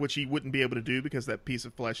leather, which he wouldn't be able to do because that piece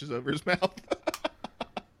of flesh is over his mouth.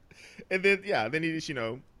 And then he just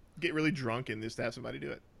get really drunk and just have somebody do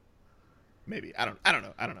it. Maybe I don't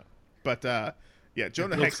know. But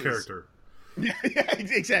Jonah Hex character. Yeah,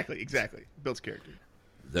 exactly. Builds character.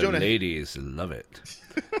 The Jonah... ladies love it.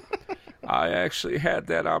 I actually had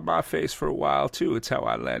that on my face for a while too. It's how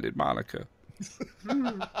I landed Monica.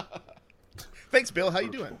 Thanks, Bill. How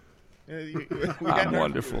you doing? I'm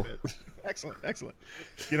wonderful. Excellent.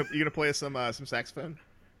 You gonna play us some saxophone?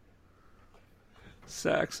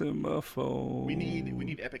 Saxophone. We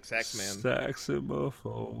need epic sax man.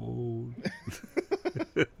 Saxophone.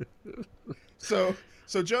 So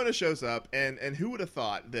Jonah shows up, and who would have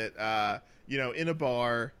thought that in a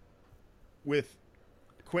bar with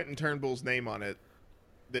Quentin Turnbull's name on it,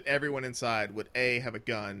 that everyone inside would A, have a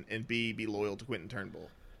gun, and B, be loyal to Quentin Turnbull.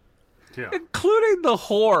 Yeah. Including the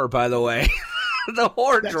whore, by the way. The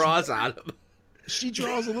whore draws on him. She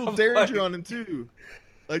draws a little Derringer on him too.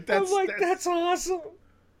 Like that's awesome.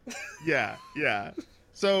 Yeah.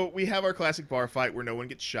 So we have our classic bar fight where no one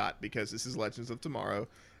gets shot because this is Legends of Tomorrow,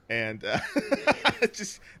 and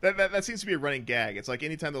just that seems to be a running gag. It's like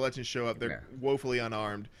anytime the Legends show up, they're woefully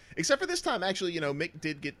unarmed. Except for this time, actually, Mick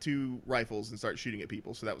did get 2 rifles and start shooting at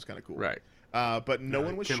people, so that was kind of cool. Right. But no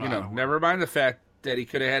one was shot. Never mind the fact that he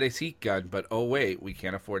could have had his heat gun, but oh wait, we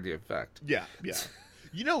can't afford the effect. Yeah.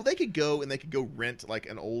 They could go rent like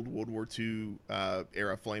an old World War II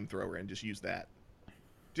era flamethrower and just use that.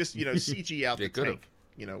 Just CG out the tank.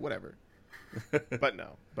 Whatever. But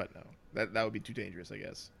no. That would be too dangerous, I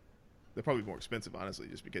guess. They're probably more expensive, honestly,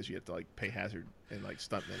 just because you have to like pay hazard and like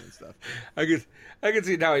stuntmen and stuff. I could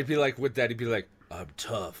see now he'd be like with that. He'd be like, "I'm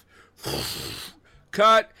tough."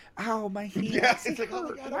 Cut. Ow, my hand. Yeah, it's like,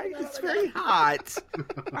 oh my God, it's very hot.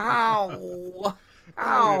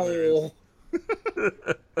 Ow.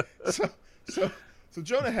 So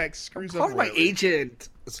Jonah Hex screws Call up. my agent.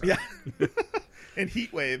 Yeah. And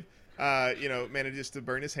Heatwave, manages to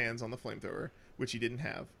burn his hands on the flamethrower, which he didn't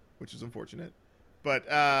have, which is unfortunate. But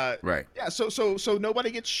right. Yeah. So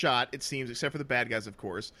nobody gets shot, it seems, except for the bad guys, of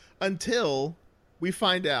course, until we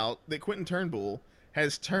find out that Quentin Turnbull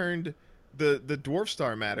has turned the Dwarf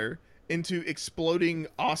Star matter into exploding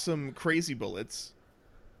awesome crazy bullets.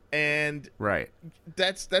 And right,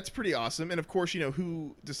 that's pretty awesome. And of course,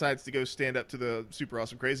 who decides to go stand up to the super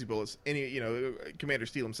awesome crazy bullets? Commander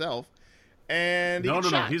Steel himself. And no,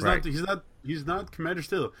 shot. He's not Commander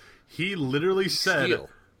Steel. He literally said, Steel.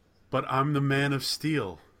 "But I'm the Man of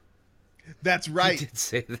Steel." That's right. He did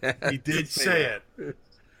say that. He did say it.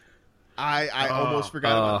 I almost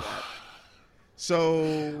forgot about that.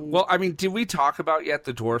 So, well, I mean, did we talk about yet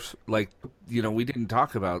the dwarfs? Like, we didn't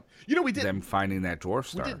talk about we did them finding that dwarf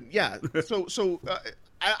star. We didn't, yeah. So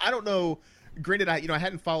I don't know. Granted, I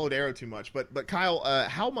hadn't followed Arrow too much, but Kyle,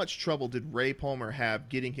 how much trouble did Ray Palmer have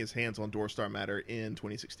getting his hands on Dwarf Star Matter in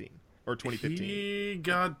 2016 or 2015? He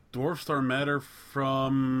got Dwarf Star Matter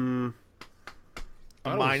from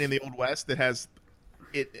a mine in the Old West that has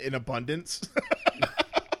it in abundance.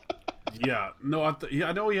 Yeah, no,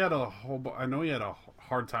 I know he had a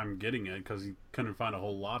hard time getting it because he couldn't find a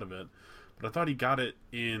whole lot of it. But I thought he got it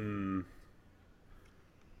in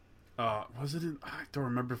Was it in? I don't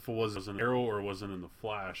remember if it was an Arrow or was it in the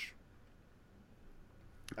Flash.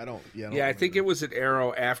 I don't I remember. think it was an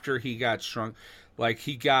Arrow after he got shrunk. Like,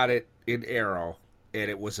 he got it in Arrow, and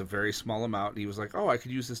it was a very small amount. And he was like, oh, I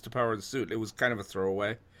could use this to power the suit. It was kind of a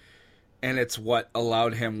throwaway. And it's what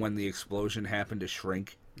allowed him, when the explosion happened, to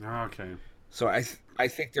shrink. Okay. So I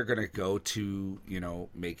think they're going to go to,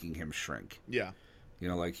 making him shrink. Yeah.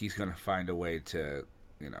 Like, he's going to find a way to,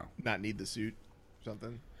 Not need the suit or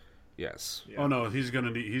something. Yes. Yeah. Oh no, he's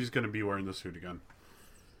gonna be wearing the suit again.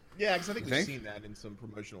 Yeah, because I think You we've think? seen that in some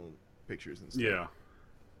promotional pictures and stuff. Yeah.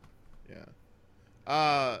 Yeah.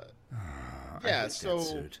 I Yeah, hate so... that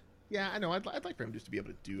suit. Yeah, I know. I'd like for him just to be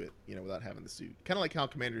able to do it, without having the suit. Kind of like how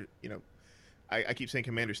Commander, I keep saying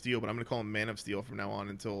Commander Steel, but I'm going to call him Man of Steel from now on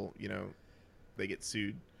until, they get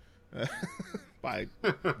sued by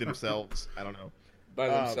themselves. I don't know. By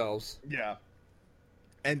themselves. Yeah.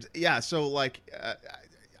 And yeah, so like,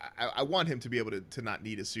 I want him to be able to not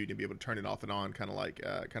need a suit and be able to turn it off and on, kind of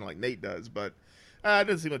like Nate does. But it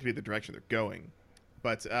doesn't seem like to be the direction they're going.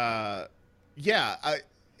 But yeah,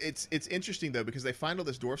 it's interesting though, because they find all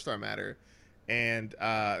this Dwarf Star matter, and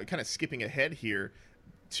kind of skipping ahead here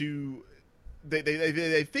to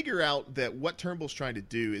they figure out that what Turnbull's trying to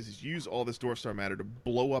do is use all this Dwarf Star matter to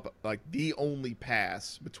blow up like the only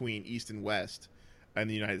pass between East and West in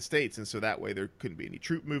the United States, and so that way there couldn't be any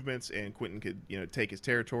troop movements, and Quentin could take his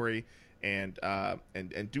territory and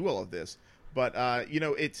do all of this. But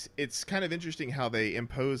it's kind of interesting how they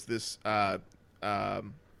impose this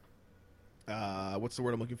what's the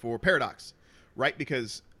word I'm looking for? Paradox, right?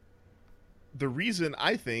 Because the reason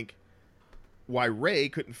I think why Rey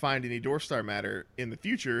couldn't find any Dwarf Star matter in the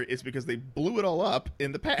future is because they blew it all up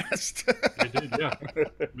in the past. They did, yeah.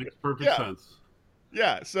 Makes perfect sense.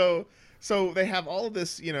 Yeah, so they have all of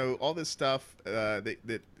this, all this stuff that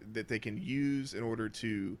they can use in order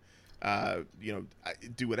to,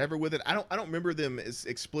 do whatever with it. I don't remember them as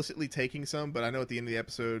explicitly taking some, but I know at the end of the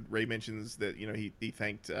episode, Rey mentions that he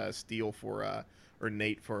thanked Steel or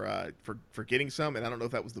Nate for getting some, and I don't know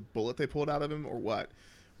if that was the bullet they pulled out of him or what,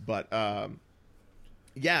 but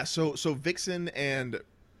yeah. So Vixen and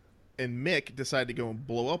Mick decide to go and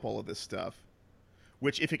blow up all of this stuff,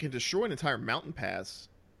 which if it can destroy an entire mountain pass,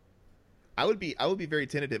 I would be very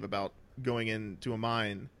tentative about going into a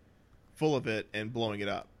mine full of it and blowing it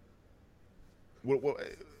up.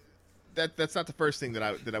 That's not the first thing that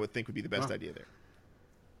I would think would be the best idea there.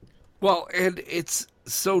 Well, and it's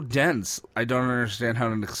so dense. I don't understand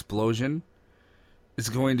how an explosion is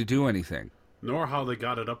going to do anything. Nor how they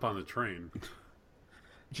got it up on the train.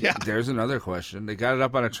 Yeah. There's another question. They got it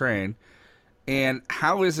up on a train. And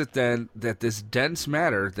how is it then that this dense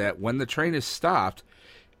matter, that when the train is stopped,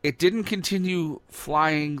 it didn't continue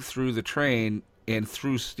flying through the train and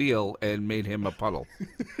through Steel and made him a puddle?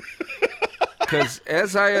 Because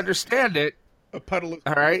as I understand it, A puddle of...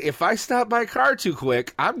 all right, if I stop my car too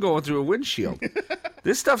quick, I'm going through a windshield.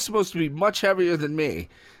 This stuff's supposed to be much heavier than me.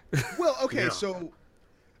 Well, okay, Yeah. so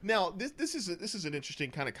now this is an interesting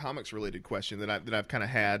kind of comics related question that I've kind of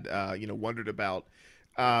had wondered about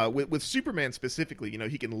with Superman specifically.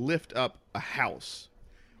 He can lift up a house,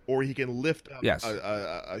 or he can lift up Yes.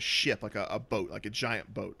 a ship, like a boat, like a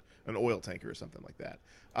giant boat, an oil tanker or something like that.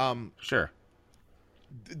 Sure.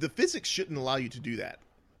 The physics shouldn't allow you to do that,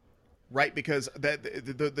 right? Because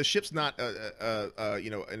the ship's not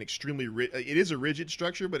an extremely it is a rigid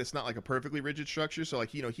structure, but it's not like a perfectly rigid structure. So like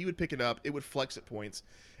he would pick it up, it would flex at points,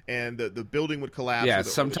 and the building would collapse. Yeah, or the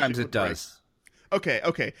sometimes ship it would break. does.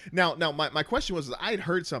 Okay. Now my question was, I had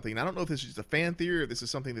heard something, and I don't know if this is just a fan theory or this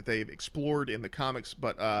is something that they've explored in the comics,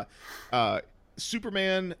 but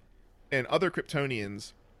Superman and other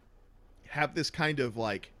Kryptonians have this kind of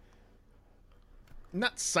like,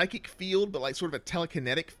 not psychic field, but like sort of a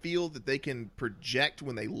telekinetic field that they can project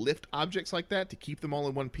when they lift objects like that to keep them all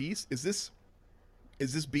in one piece. Is this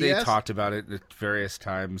BS? They talked about it at various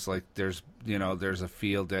times. Like there's a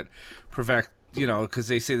field that because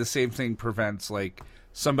they say the same thing prevents like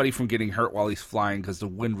somebody from getting hurt while he's flying, because the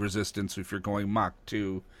wind resistance, if you're going Mach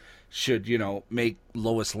 2, should make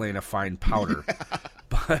Lois Lane a fine powder.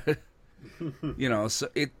 But so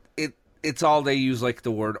it's all they use, like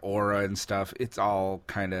the word aura and stuff. It's all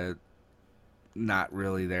kind of not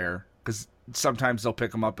really there, because sometimes they'll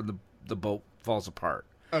pick them up and the boat falls apart.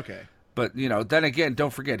 Okay. But then again,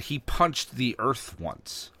 don't forget, he punched the Earth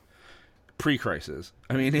once, pre-crisis.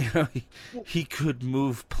 I mean, he could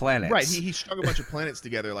move planets. Right. He strung a bunch of planets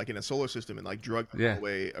together, like in a solar system, and like drug them all the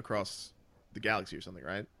way across the galaxy or something,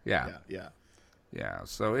 right? Yeah. Yeah.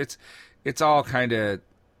 So it's all kind of.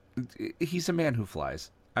 He's a man who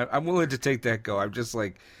flies. I'm willing to take that go. I'm just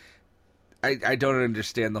like, I don't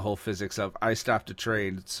understand the whole physics of I stopped a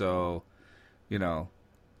train, so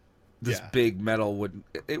this big metal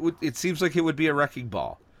it seems like it would be a wrecking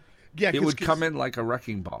ball. Yeah, it would come in like a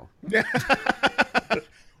wrecking ball.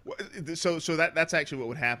 So that's actually what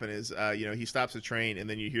would happen is he stops the train and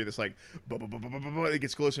then you hear this like it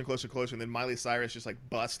gets closer and closer and closer and then Miley Cyrus just like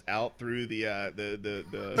busts out through the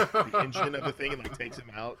engine of the thing and like takes him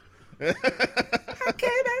out. I came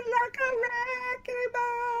in like a wrecking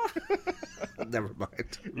ball. Never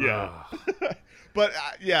mind. Yeah. But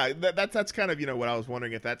that's kind of what I was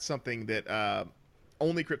wondering if that's something that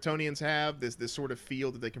only Kryptonians have, this sort of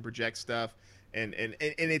field that they can project stuff. And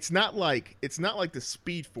it's not like the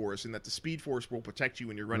Speed Force, and that the Speed Force will protect you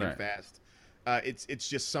when you're running fast. It's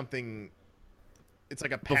just something. It's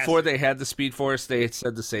like a passive. Before they had the Speed Force, they had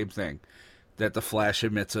said the same thing, that the Flash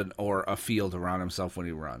emits a field around himself when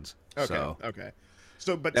he runs. Okay.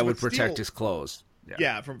 So, but that would Steel, protect his clothes.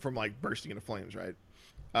 Yeah, from like bursting into flames, right?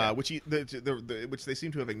 Which which they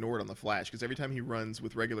seem to have ignored on the Flash, because every time he runs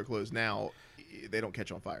with regular clothes now, they don't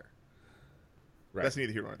catch on fire. Right. That's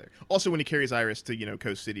neither here nor there. Also, when he carries Iris to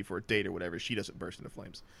Coast City for a date or whatever, she doesn't burst into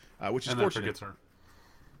flames, which is fortunate. And then forgets her.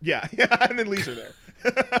 Yeah, and then leaves her there.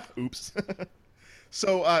 Oops.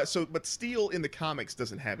 But Steel in the comics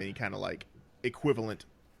doesn't have any kind of like equivalent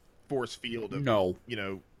force field of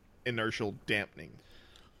inertial dampening.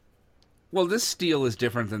 Well, this Steel is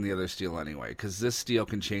different than the other Steel anyway, because this Steel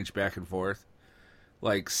can change back and forth.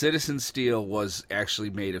 Like Citizen Steel was actually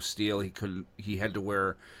made of steel. He had to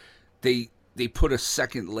wear. They put a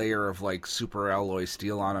second layer of like super alloy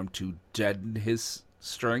steel on him to deaden his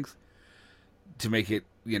strength, to make it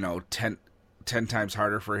 10 times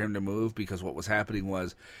harder for him to move, because what was happening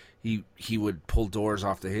was he would pull doors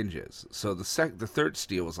off the hinges. So the third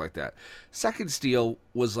Steel was like that. Second Steel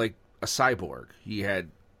was like a cyborg. He had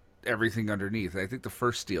everything underneath. I think the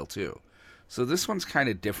first Steel too. So this one's kind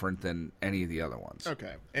of different than any of the other ones.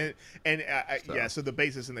 Okay, so the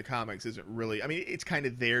basis in the comics isn't really. I mean, it's kind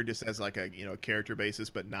of there just as like a character basis,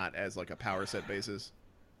 but not as like a power set basis.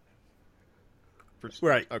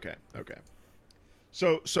 Right. Okay.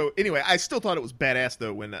 So anyway, I still thought it was badass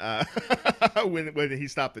though when when he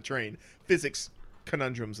stopped the train. Physics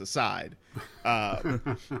conundrums aside, but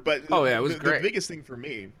it was great. The biggest thing for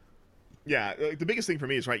me. Yeah, the biggest thing for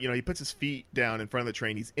me is he puts his feet down in front of the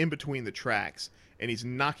train. He's in between the tracks, and he's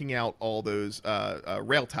knocking out all those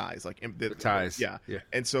rail ties, like the ties. Yeah.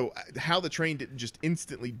 And so, how the train didn't just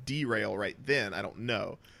instantly derail right then, I don't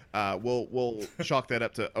know. We'll chalk that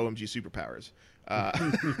up to OMG superpowers.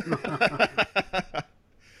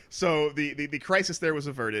 So the crisis there was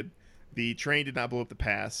averted. The train did not blow up the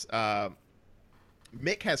pass.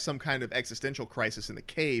 Mick has some kind of existential crisis in the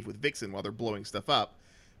cave with Vixen while they're blowing stuff up.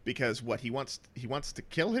 Because he wants to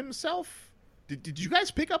kill himself. Did you guys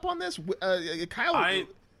pick up on this, Kyle?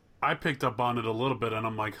 I picked up on it a little bit, and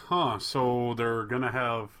I'm like, so they're gonna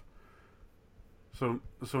have. So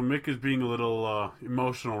Mick is being a little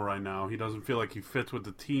emotional right now. He doesn't feel like he fits with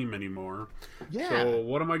the team anymore. Yeah. So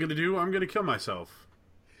what am I gonna do? I'm gonna kill myself.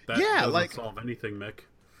 That doesn't solve anything, Mick.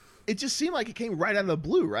 It just seemed like it came right out of the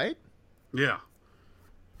blue, right? Yeah.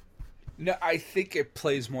 No, I think it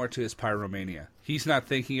plays more to his pyromania. He's not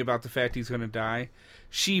thinking about the fact he's going to die.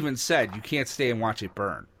 She even said, you can't stay and watch it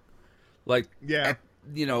burn. Like, at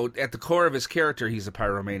the core of his character, he's a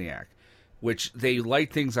pyromaniac, which they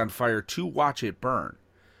light things on fire to watch it burn.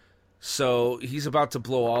 So he's about to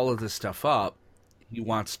blow all of this stuff up. He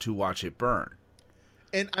wants to watch it burn.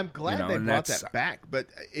 And I'm glad they brought that back, but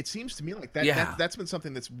it seems to me like that's been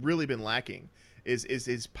something that's really been lacking. Is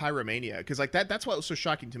pyromania, because like that's what was so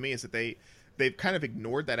shocking to me is that they've kind of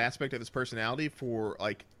ignored that aspect of his personality for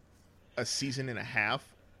like a season and a half,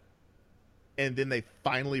 and then they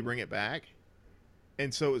finally bring it back,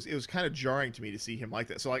 and so it was kind of jarring to me to see him like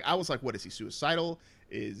that. So like I was like, what is he, suicidal?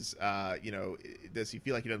 Is does he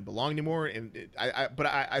feel like he doesn't belong anymore? And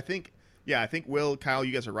I think Will, Kyle,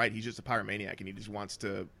 you guys are right. He's just a pyromaniac, and he just wants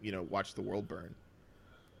to watch the world burn.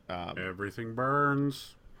 Everything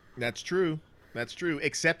burns. That's true. That's true,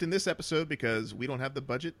 except in this episode because we don't have the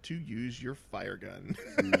budget to use your fire gun.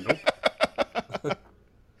 Nope.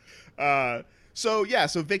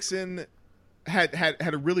 So Vixen had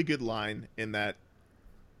a really good line in that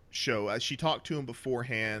show. She talked to him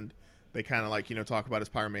beforehand. They kind of like talk about his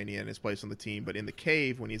pyromania and his place on the team. But in the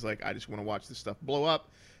cave, when he's like, I just want to watch this stuff blow up,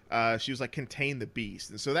 she was like, contain the beast.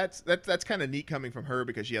 And so that's kind of neat coming from her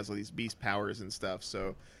because she has all these beast powers and stuff.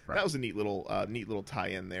 So that was a neat little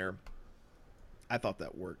tie-in there. I thought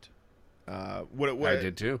that worked. I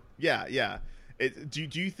did too. Yeah. Do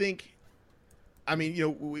you think? I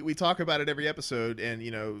mean, we talk about it every episode,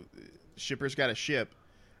 and Shipper's got a ship.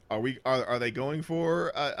 Are they going for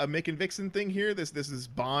a Mick and Vixen thing here? This is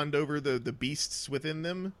bond over the beasts within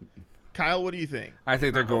them. Kyle, what do you think? I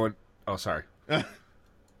think they're going. Oh, sorry. I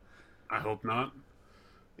hope not.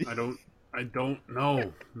 I don't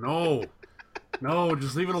know. No,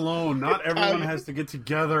 just leave it alone. Not everyone has to get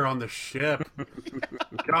together on the ship.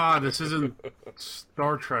 God, this isn't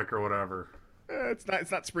Star Trek or whatever. It's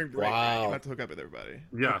not spring break. Wow. You have to hook up with everybody.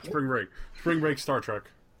 Yeah, spring break. Spring break Star Trek.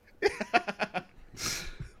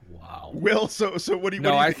 Wow. Will, so what do you?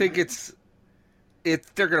 No, what do you I think it's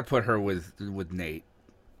they're gonna put her with Nate.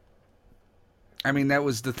 I mean, that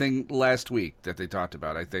was the thing last week that they talked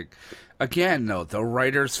about. I think, again, though, the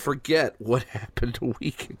writers forget what happened a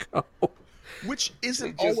week ago. Which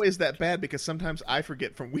isn't They just- always that bad because sometimes I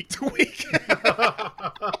forget from week to week.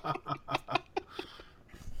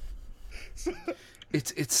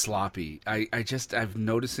 It's sloppy. I'm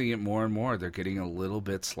noticing it more and more. They're getting a little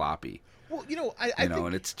bit sloppy. Well, I think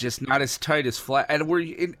And it's just not as tight as Flash.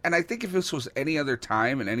 And I think if this was any other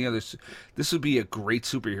time and this would be a great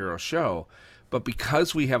superhero show. But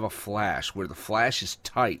because we have a Flash, where the Flash is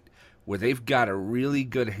tight, where they've got a really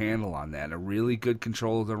good handle on that, a really good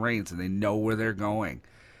control of the reins, and they know where they're going,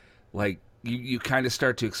 like you kind of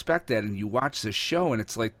start to expect that, and you watch the show, and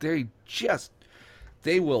it's like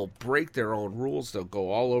they will break their own rules. They'll go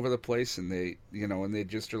all over the place, and they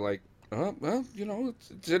just are like, oh, well,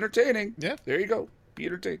 it's entertaining. Yeah. There you go. Be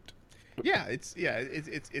entertained. it's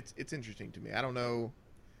interesting to me. I don't know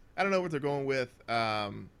what they're going with.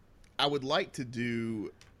 I would like to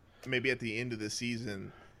do maybe at the end of the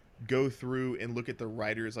season go through and look at the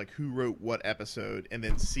writers, like who wrote what episode, and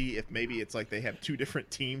then see if maybe it's like they have two different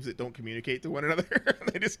teams that don't communicate to one another.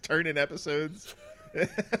 They just turn in episodes.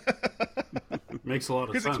 Makes a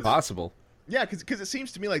lot of sense. Possible. Yeah, because it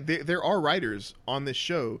seems to me like there are writers on this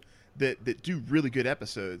show that do really good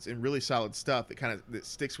episodes and really solid stuff that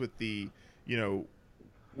sticks with the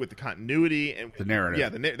with the continuity and The narrative. Yeah,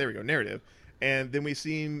 there we go, narrative. And then we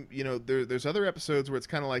see there's other episodes where it's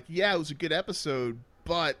kind of like, yeah, it was a good episode,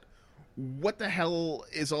 but what the hell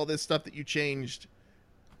is all this stuff that you changed?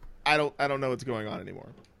 I don't know what's going on anymore.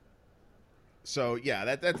 So yeah,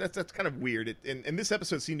 that's kind of weird. And this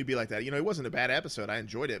episode seemed to be like that. It wasn't a bad episode. I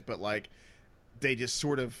enjoyed it, but like they just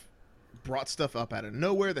sort of brought stuff up out of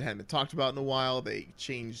nowhere that hadn't been talked about in a while. They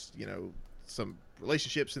changed, some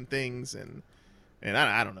relationships and things, and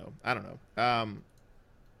I don't know.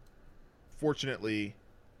 Fortunately,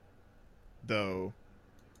 though,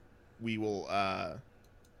 we will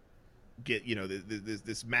get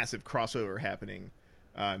this massive crossover happening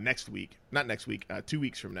next week. Not next week. 2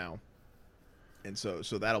 weeks from now. And so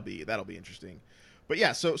that'll be interesting. But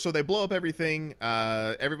yeah, so they blow up everything.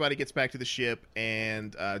 Everybody gets back to the ship,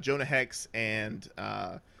 and Jonah Hex and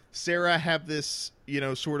Sarah have this,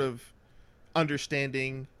 sort of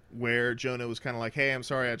understanding where Jonah was kind of like, "Hey, I'm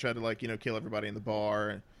sorry, I tried to kill everybody in the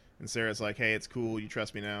bar," and Sarah's like, "Hey, it's cool, you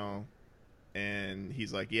trust me now," and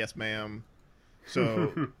he's like, "Yes, ma'am."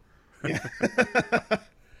 So, yeah.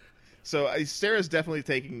 So Sarah's definitely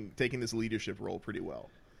taking this leadership role pretty well.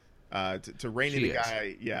 To rein in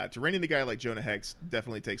a guy like Jonah Hex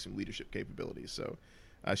definitely takes some leadership capabilities. So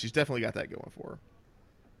she's definitely got that going for her.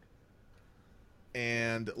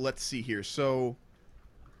 And let's see here. So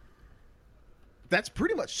that's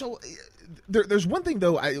pretty much. So there's one thing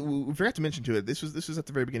though we forgot to mention to it. This was at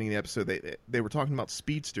the very beginning of the episode. They were talking about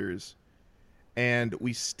speedsters, and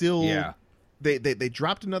we still They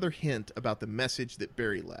dropped another hint about the message that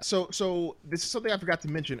Barry left. So this is something I forgot to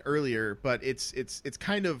mention earlier, but it's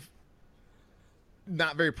kind of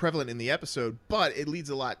not very prevalent in the episode, but it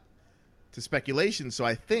leads a lot to speculation. So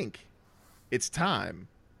I think it's time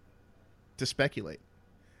to speculate.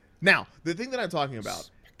 Now, the thing that I'm talking about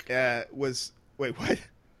was wait, what?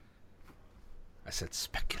 I said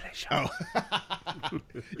speculation. Oh,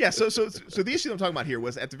 yeah. So the issue I'm talking about here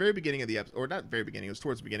was at the very beginning of the episode, or not very beginning. It was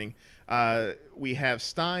towards the beginning. We have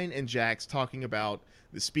Stein and Jax talking about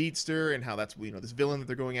the speedster and how that's this villain that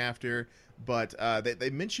they're going after. But they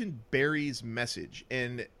mentioned Barry's message,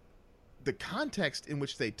 and the context in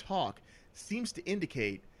which they talk seems to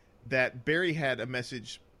indicate that Barry had a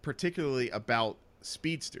message particularly about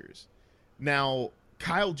speedsters. Now,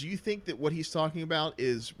 Kyle, do you think that what he's talking about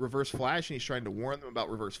is Reverse Flash, and he's trying to warn them about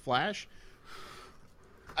Reverse Flash?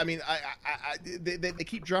 I mean, they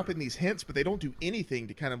keep dropping these hints, but they don't do anything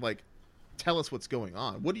to kind of tell us what's going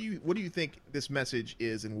on. What do you think this message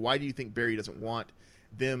is, and why do you think Barry doesn't want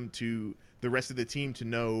the rest of the team to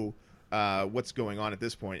know what's going on at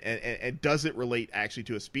this point? And does it relate actually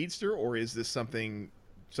to a speedster, or is this something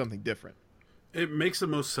different? It makes the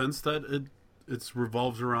most sense that it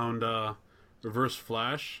revolves around Reverse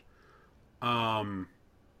Flash.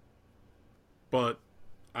 but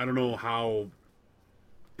I don't know how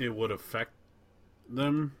it would affect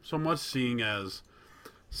them so much, seeing as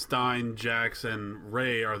Stein, Jax, and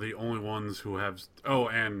Ray are the only ones who have. Oh,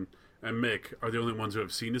 and Mick are the only ones who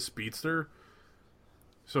have seen a speedster.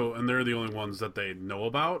 So, and they're the only ones that they know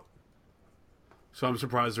about. So I'm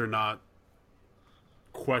surprised they're not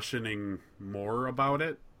questioning more about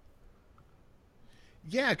it.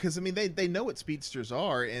 Yeah, because I mean they know what speedsters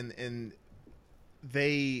are, and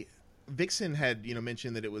they Vixen had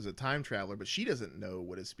mentioned that it was a time traveler, but she doesn't know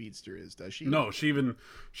what a speedster is, does she? No, she even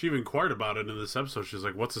inquired about it in this episode. She's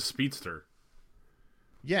like, "What's a speedster?"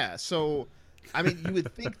 Yeah, so I mean, you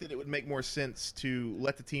would think that it would make more sense to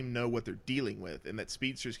let the team know what they're dealing with, and that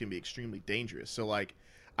speedsters can be extremely dangerous. So, like,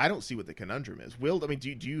 I don't see what the conundrum is. Will, I mean, do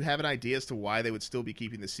you have an idea as to why they would still be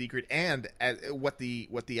keeping the secret, and what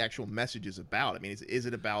the actual message is about? I mean, is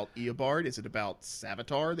it about Eobard? Is it about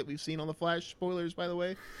Savitar that we've seen on the Flash? Spoilers, by the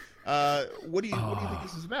way. What do you think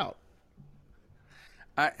this is about?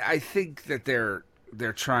 I think that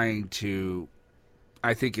they're trying to.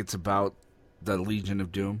 I think it's about the Legion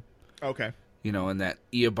of Doom. Okay. And that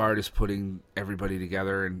Eobard is putting everybody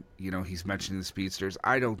together, and he's mentioning the speedsters.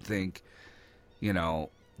 I don't think,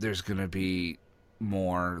 there's gonna be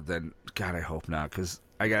more than. God, I hope not, because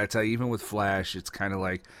I gotta tell you, even with Flash, it's kind of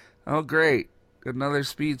like, oh great, another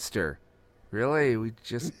speedster. Really, we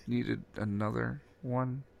just needed another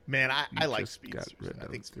one. Man, I like speedsters. I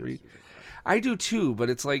think speedsters. I do too, but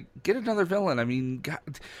it's like, get another villain. I mean, God,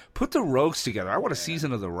 put the Rogues together. I want a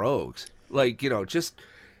season of the Rogues. Like, just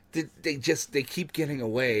they keep getting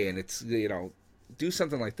away, and it's do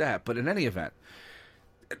something like that. But in any event,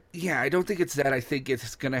 yeah, I don't think it's that. I think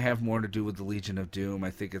it's going to have more to do with the Legion of Doom.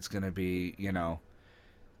 I think it's going to be going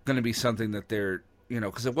to be something that they're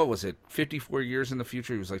because what was it? 54 years in the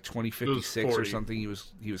future. He was like 2056 or something. He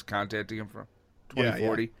was contacting him from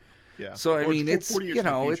 2040. Yeah. So I mean, it's 40 years in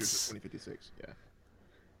the future, it's 2056. Yeah.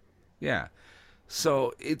 Yeah.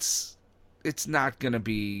 So it's not going to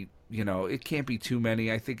be, it can't be too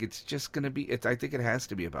many. I think it's just going to be, I think it has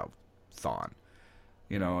to be about Thawne,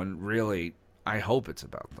 and really, I hope it's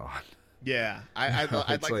about Thawne. Yeah. I'd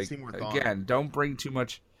like to see more Thawne. Again, don't bring too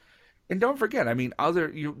much. And don't forget, I mean,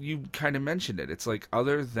 you kind of mentioned it. It's like,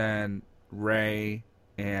 other than Ray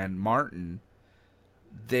and Martin,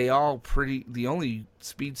 they all the only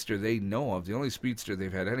speedster they know of, the only speedster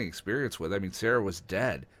they've had any experience with, I mean, Sarah was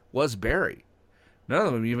dead, was Barry. None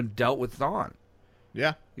of them even dealt with Thawne.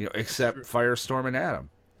 Yeah. Except Firestorm and Adam.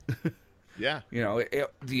 Yeah.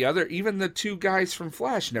 The other, even the two guys from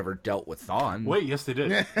Flash never dealt with Thawne. Wait, yes, they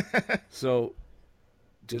did. So,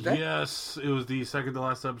 did they? Yes, it was the second to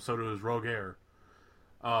last episode. It was Rogue Air.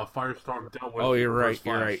 Firestorm dealt with. Oh, you're right. Flash.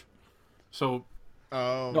 You're right. So,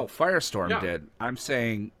 no, Firestorm did. I'm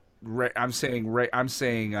saying Ray. I'm saying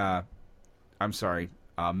Mick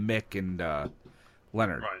and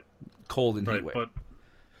Leonard. Right. Cold and right, Heatwave. but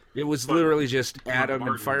it was literally just Adam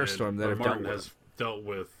Martin and Firestorm that have Martin dealt has with. dealt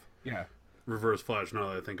with Reverse Flash. Now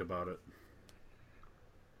that I think about it.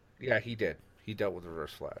 Yeah, he did. He dealt with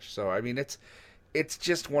Reverse Flash. So I mean, it's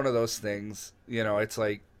just one of those things. It's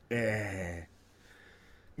like, Yeah,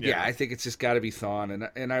 I think it's just got to be Thawne,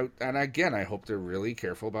 and again, I hope they're really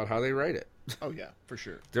careful about how they write it. Oh yeah, for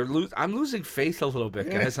sure. I'm losing faith a little bit,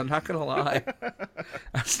 guys. I'm not gonna lie.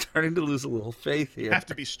 I'm starting to lose a little faith here. You have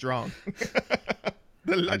to be strong.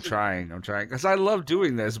 I'm trying, because I love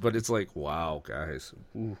doing this, but it's like, wow, guys.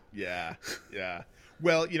 Ooh. Yeah.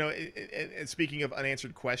 Well, and speaking of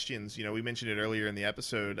unanswered questions, we mentioned it earlier in the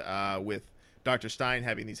episode with Dr. Stein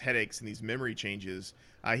having these headaches and these memory changes.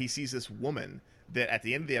 He sees this woman that at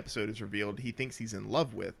the end of the episode is revealed he thinks he's in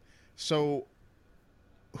love with. So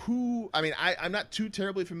I'm not too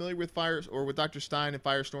terribly familiar with with Dr. Stein and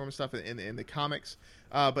Firestorm and stuff in the comics,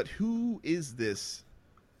 but who is this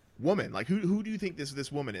woman? Like, who do you think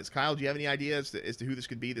this woman is? Kyle, do you have any idea as to who this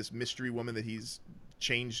could be, this mystery woman that he's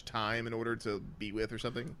changed time in order to be with or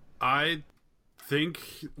something? I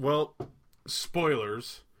think, well,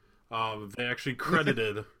 spoilers, they actually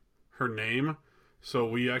credited her name, so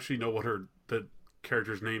we actually know what the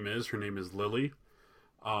character's name is. Her name is Lily.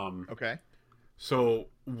 Okay. So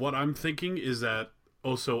what I'm thinking is that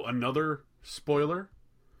also another spoiler,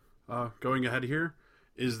 going ahead here,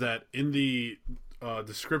 is that in the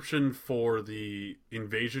description for the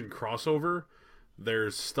Invasion crossover,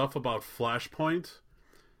 there's stuff about Flashpoint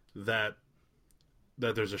that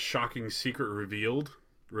there's a shocking secret revealed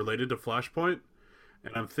related to Flashpoint,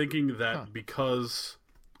 and I'm thinking that because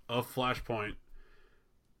of Flashpoint,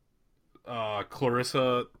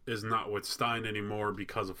 Clarissa is not with Stein anymore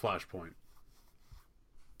because of Flashpoint.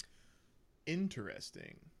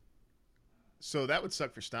 Interesting. So that would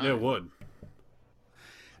suck for Stein. Yeah, it would.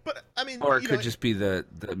 But I mean, Or it could just be the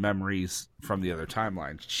memories from the other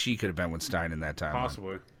timeline. She could have been with Stein in that timeline.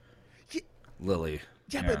 Possibly. Lily.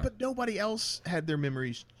 Yeah, but nobody else had their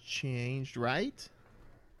memories changed, right?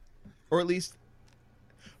 Or at least,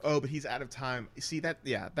 but he's out of time. See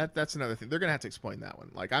that's another thing. They're gonna have to explain that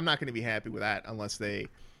one. Like, I'm not gonna be happy with that unless they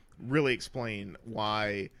really explain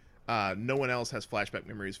why no one else has flashback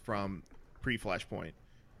memories from pre-Flashpoint,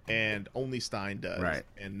 and only Stein does, right?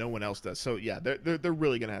 And no one else does. So yeah, they're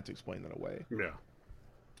really gonna have to explain that away.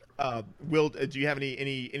 Yeah. Will, do you have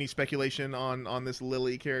any speculation on this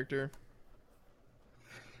Lily character?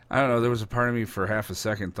 I don't know. There was a part of me for half a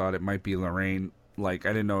second thought it might be Lorraine. Like, I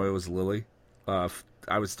didn't know it was Lily.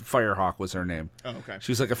 Firehawk was her name. Oh, okay.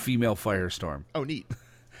 She was like a female Firestorm. Oh, neat.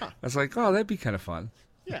 Huh. I was like, oh, that'd be kind of fun.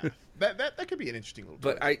 Yeah, that could be an interesting little.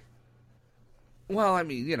 But twist. I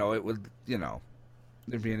mean, it would,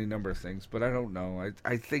 there'd be any number of things, but I don't know.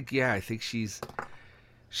 I think she's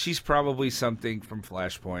probably something from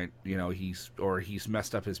Flashpoint. He's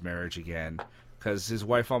messed up his marriage again because his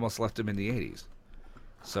wife almost left him in the 80s.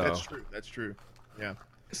 So That's true. Yeah.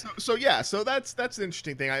 So that's an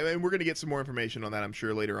interesting thing. And we're going to get some more information on that, I'm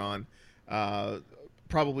sure, later on.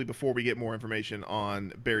 Probably before we get more information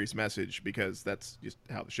on Barry's message, because that's just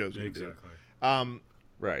how the show's going to be. Exactly.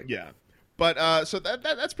 Right. Yeah. But so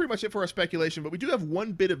that's pretty much it for our speculation. But we do have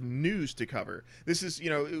one bit of news to cover. This is,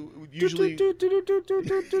 usually we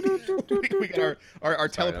got our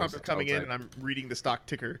teleprompter coming in, and I'm reading the stock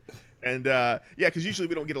ticker. And because usually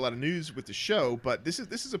we don't get a lot of news with the show, but this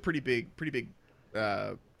is a pretty big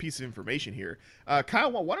piece of information here.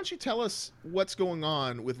 Kyle, why don't you tell us what's going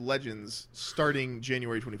on with Legends starting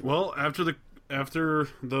January 24th? Well, after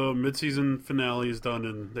the mid-season finale is done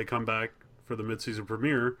and they come back for the mid-season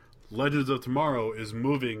premiere, Legends of Tomorrow is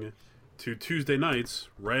moving to Tuesday nights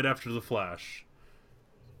right after The Flash.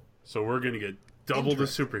 So we're going to get double the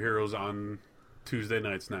superheroes on Tuesday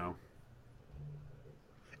nights now.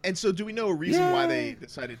 And so do we know a reason why they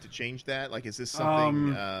decided to change that? Like, is this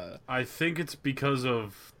something... I think it's because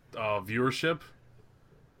of viewership.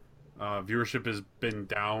 Viewership has been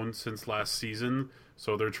down since last season,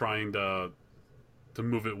 so they're trying to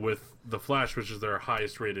move it with The Flash, which is their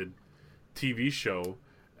highest-rated TV show,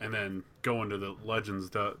 and then go into the Legends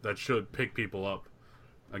that should pick people up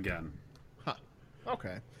again. Huh.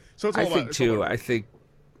 Okay. So it's all I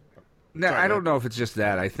don't know if it's just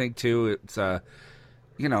that. I think, too, it's...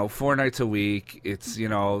 4 nights a week. It's, they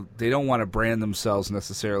don't want to brand themselves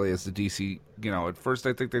necessarily as the DC. At first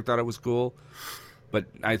I think they thought it was cool, but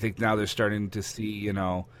I think now they're starting to see,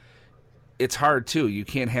 it's hard too. You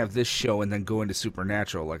can't have this show and then go into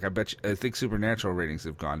Supernatural. Like, I think Supernatural ratings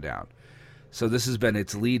have gone down. So this has been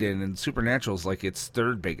its lead in, and Supernatural's like its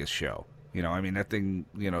third biggest show. That thing,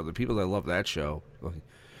 the people that love that show,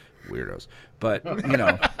 weirdos. But,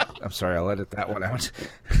 I'm sorry, I'll edit that one out.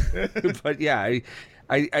 But yeah,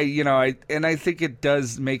 I think it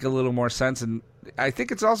does make a little more sense, and I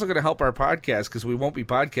think it's also going to help our podcast because we won't be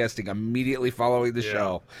podcasting immediately following the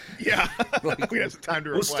show. Yeah, we have some time to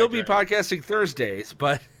reflect. We'll still be podcasting Thursdays,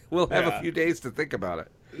 but we'll have a few days to think about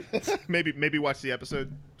it. maybe watch the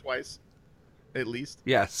episode twice, at least.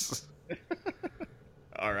 Yes.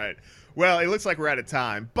 All right. Well, it looks like we're out of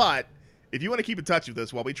time, but if you want to keep in touch with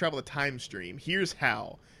us while we travel the time stream, here's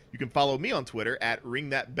how. You can follow me on Twitter at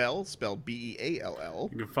 @ringthatbell, spelled Beall.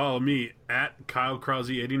 You can follow me at Kyle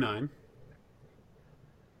Krause89.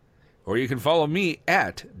 Or you can follow me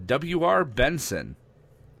at WR Benson.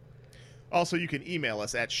 Also, you can email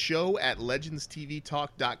us at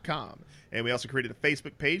show@legendstvtalk.com. And we also created a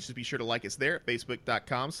Facebook page, so be sure to like us there at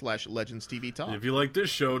facebook.com/legendstvtalk. And if you like this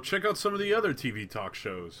show, check out some of the other TV Talk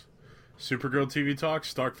shows. Supergirl TV Talk,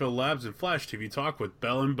 Starkville Labs, and Flash TV Talk with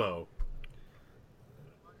Bell and Bo.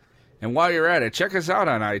 And while you're at it, check us out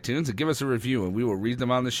on iTunes and give us a review, and we will read them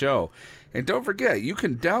on the show. And don't forget, you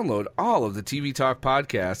can download all of the TV Talk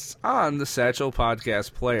podcasts on the Satchel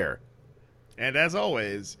Podcast Player. And as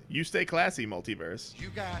always, you stay classy, Multiverse. You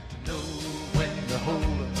got to know when to hold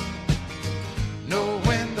up, know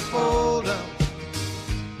when to fold up,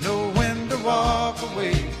 know when to walk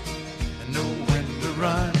away, and know when to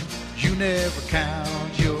run. You never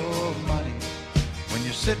count your money when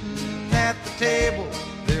you're sitting at the table.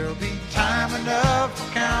 There'll be time enough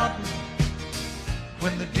for counting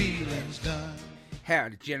when the dealing's done.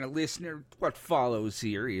 Howdy, gentle listener. What follows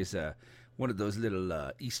here is one of those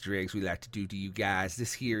little Easter eggs we like to do to you guys.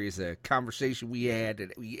 This here is a conversation we had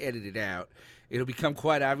and we edited out. It'll become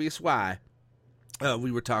quite obvious why.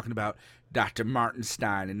 We were talking about Dr. Martin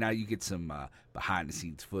Stein, and now you get some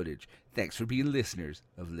behind-the-scenes footage. Thanks for being listeners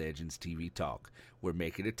of Legends TV Talk. We're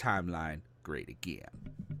making a timeline great again.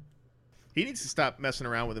 He needs to stop messing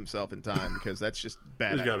around with himself in time because that's just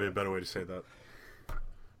bad. There's got to be a better way to say that.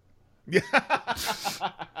 Yeah.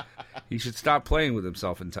 He should stop playing with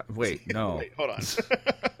himself in time. Wait, no. Wait, hold on.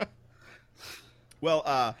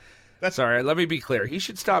 Well, that's Sorry, let me be clear. He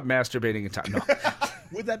should stop masturbating in time. No.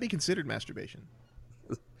 would that be considered masturbation?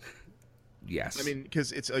 Yes. I mean,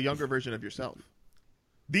 because it's a younger version of yourself.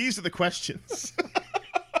 These are the questions.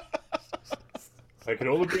 I can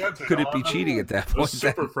only be answered. Could it be cheating at that The point?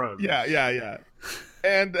 super friend. Yeah.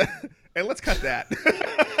 And let's cut that.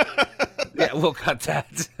 Yeah, we'll cut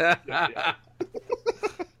that.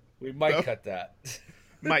 We might cut that.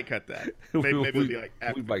 Might cut that. Maybe it'll be like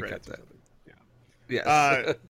after we the might credits cut or that. something. Yeah. Yes.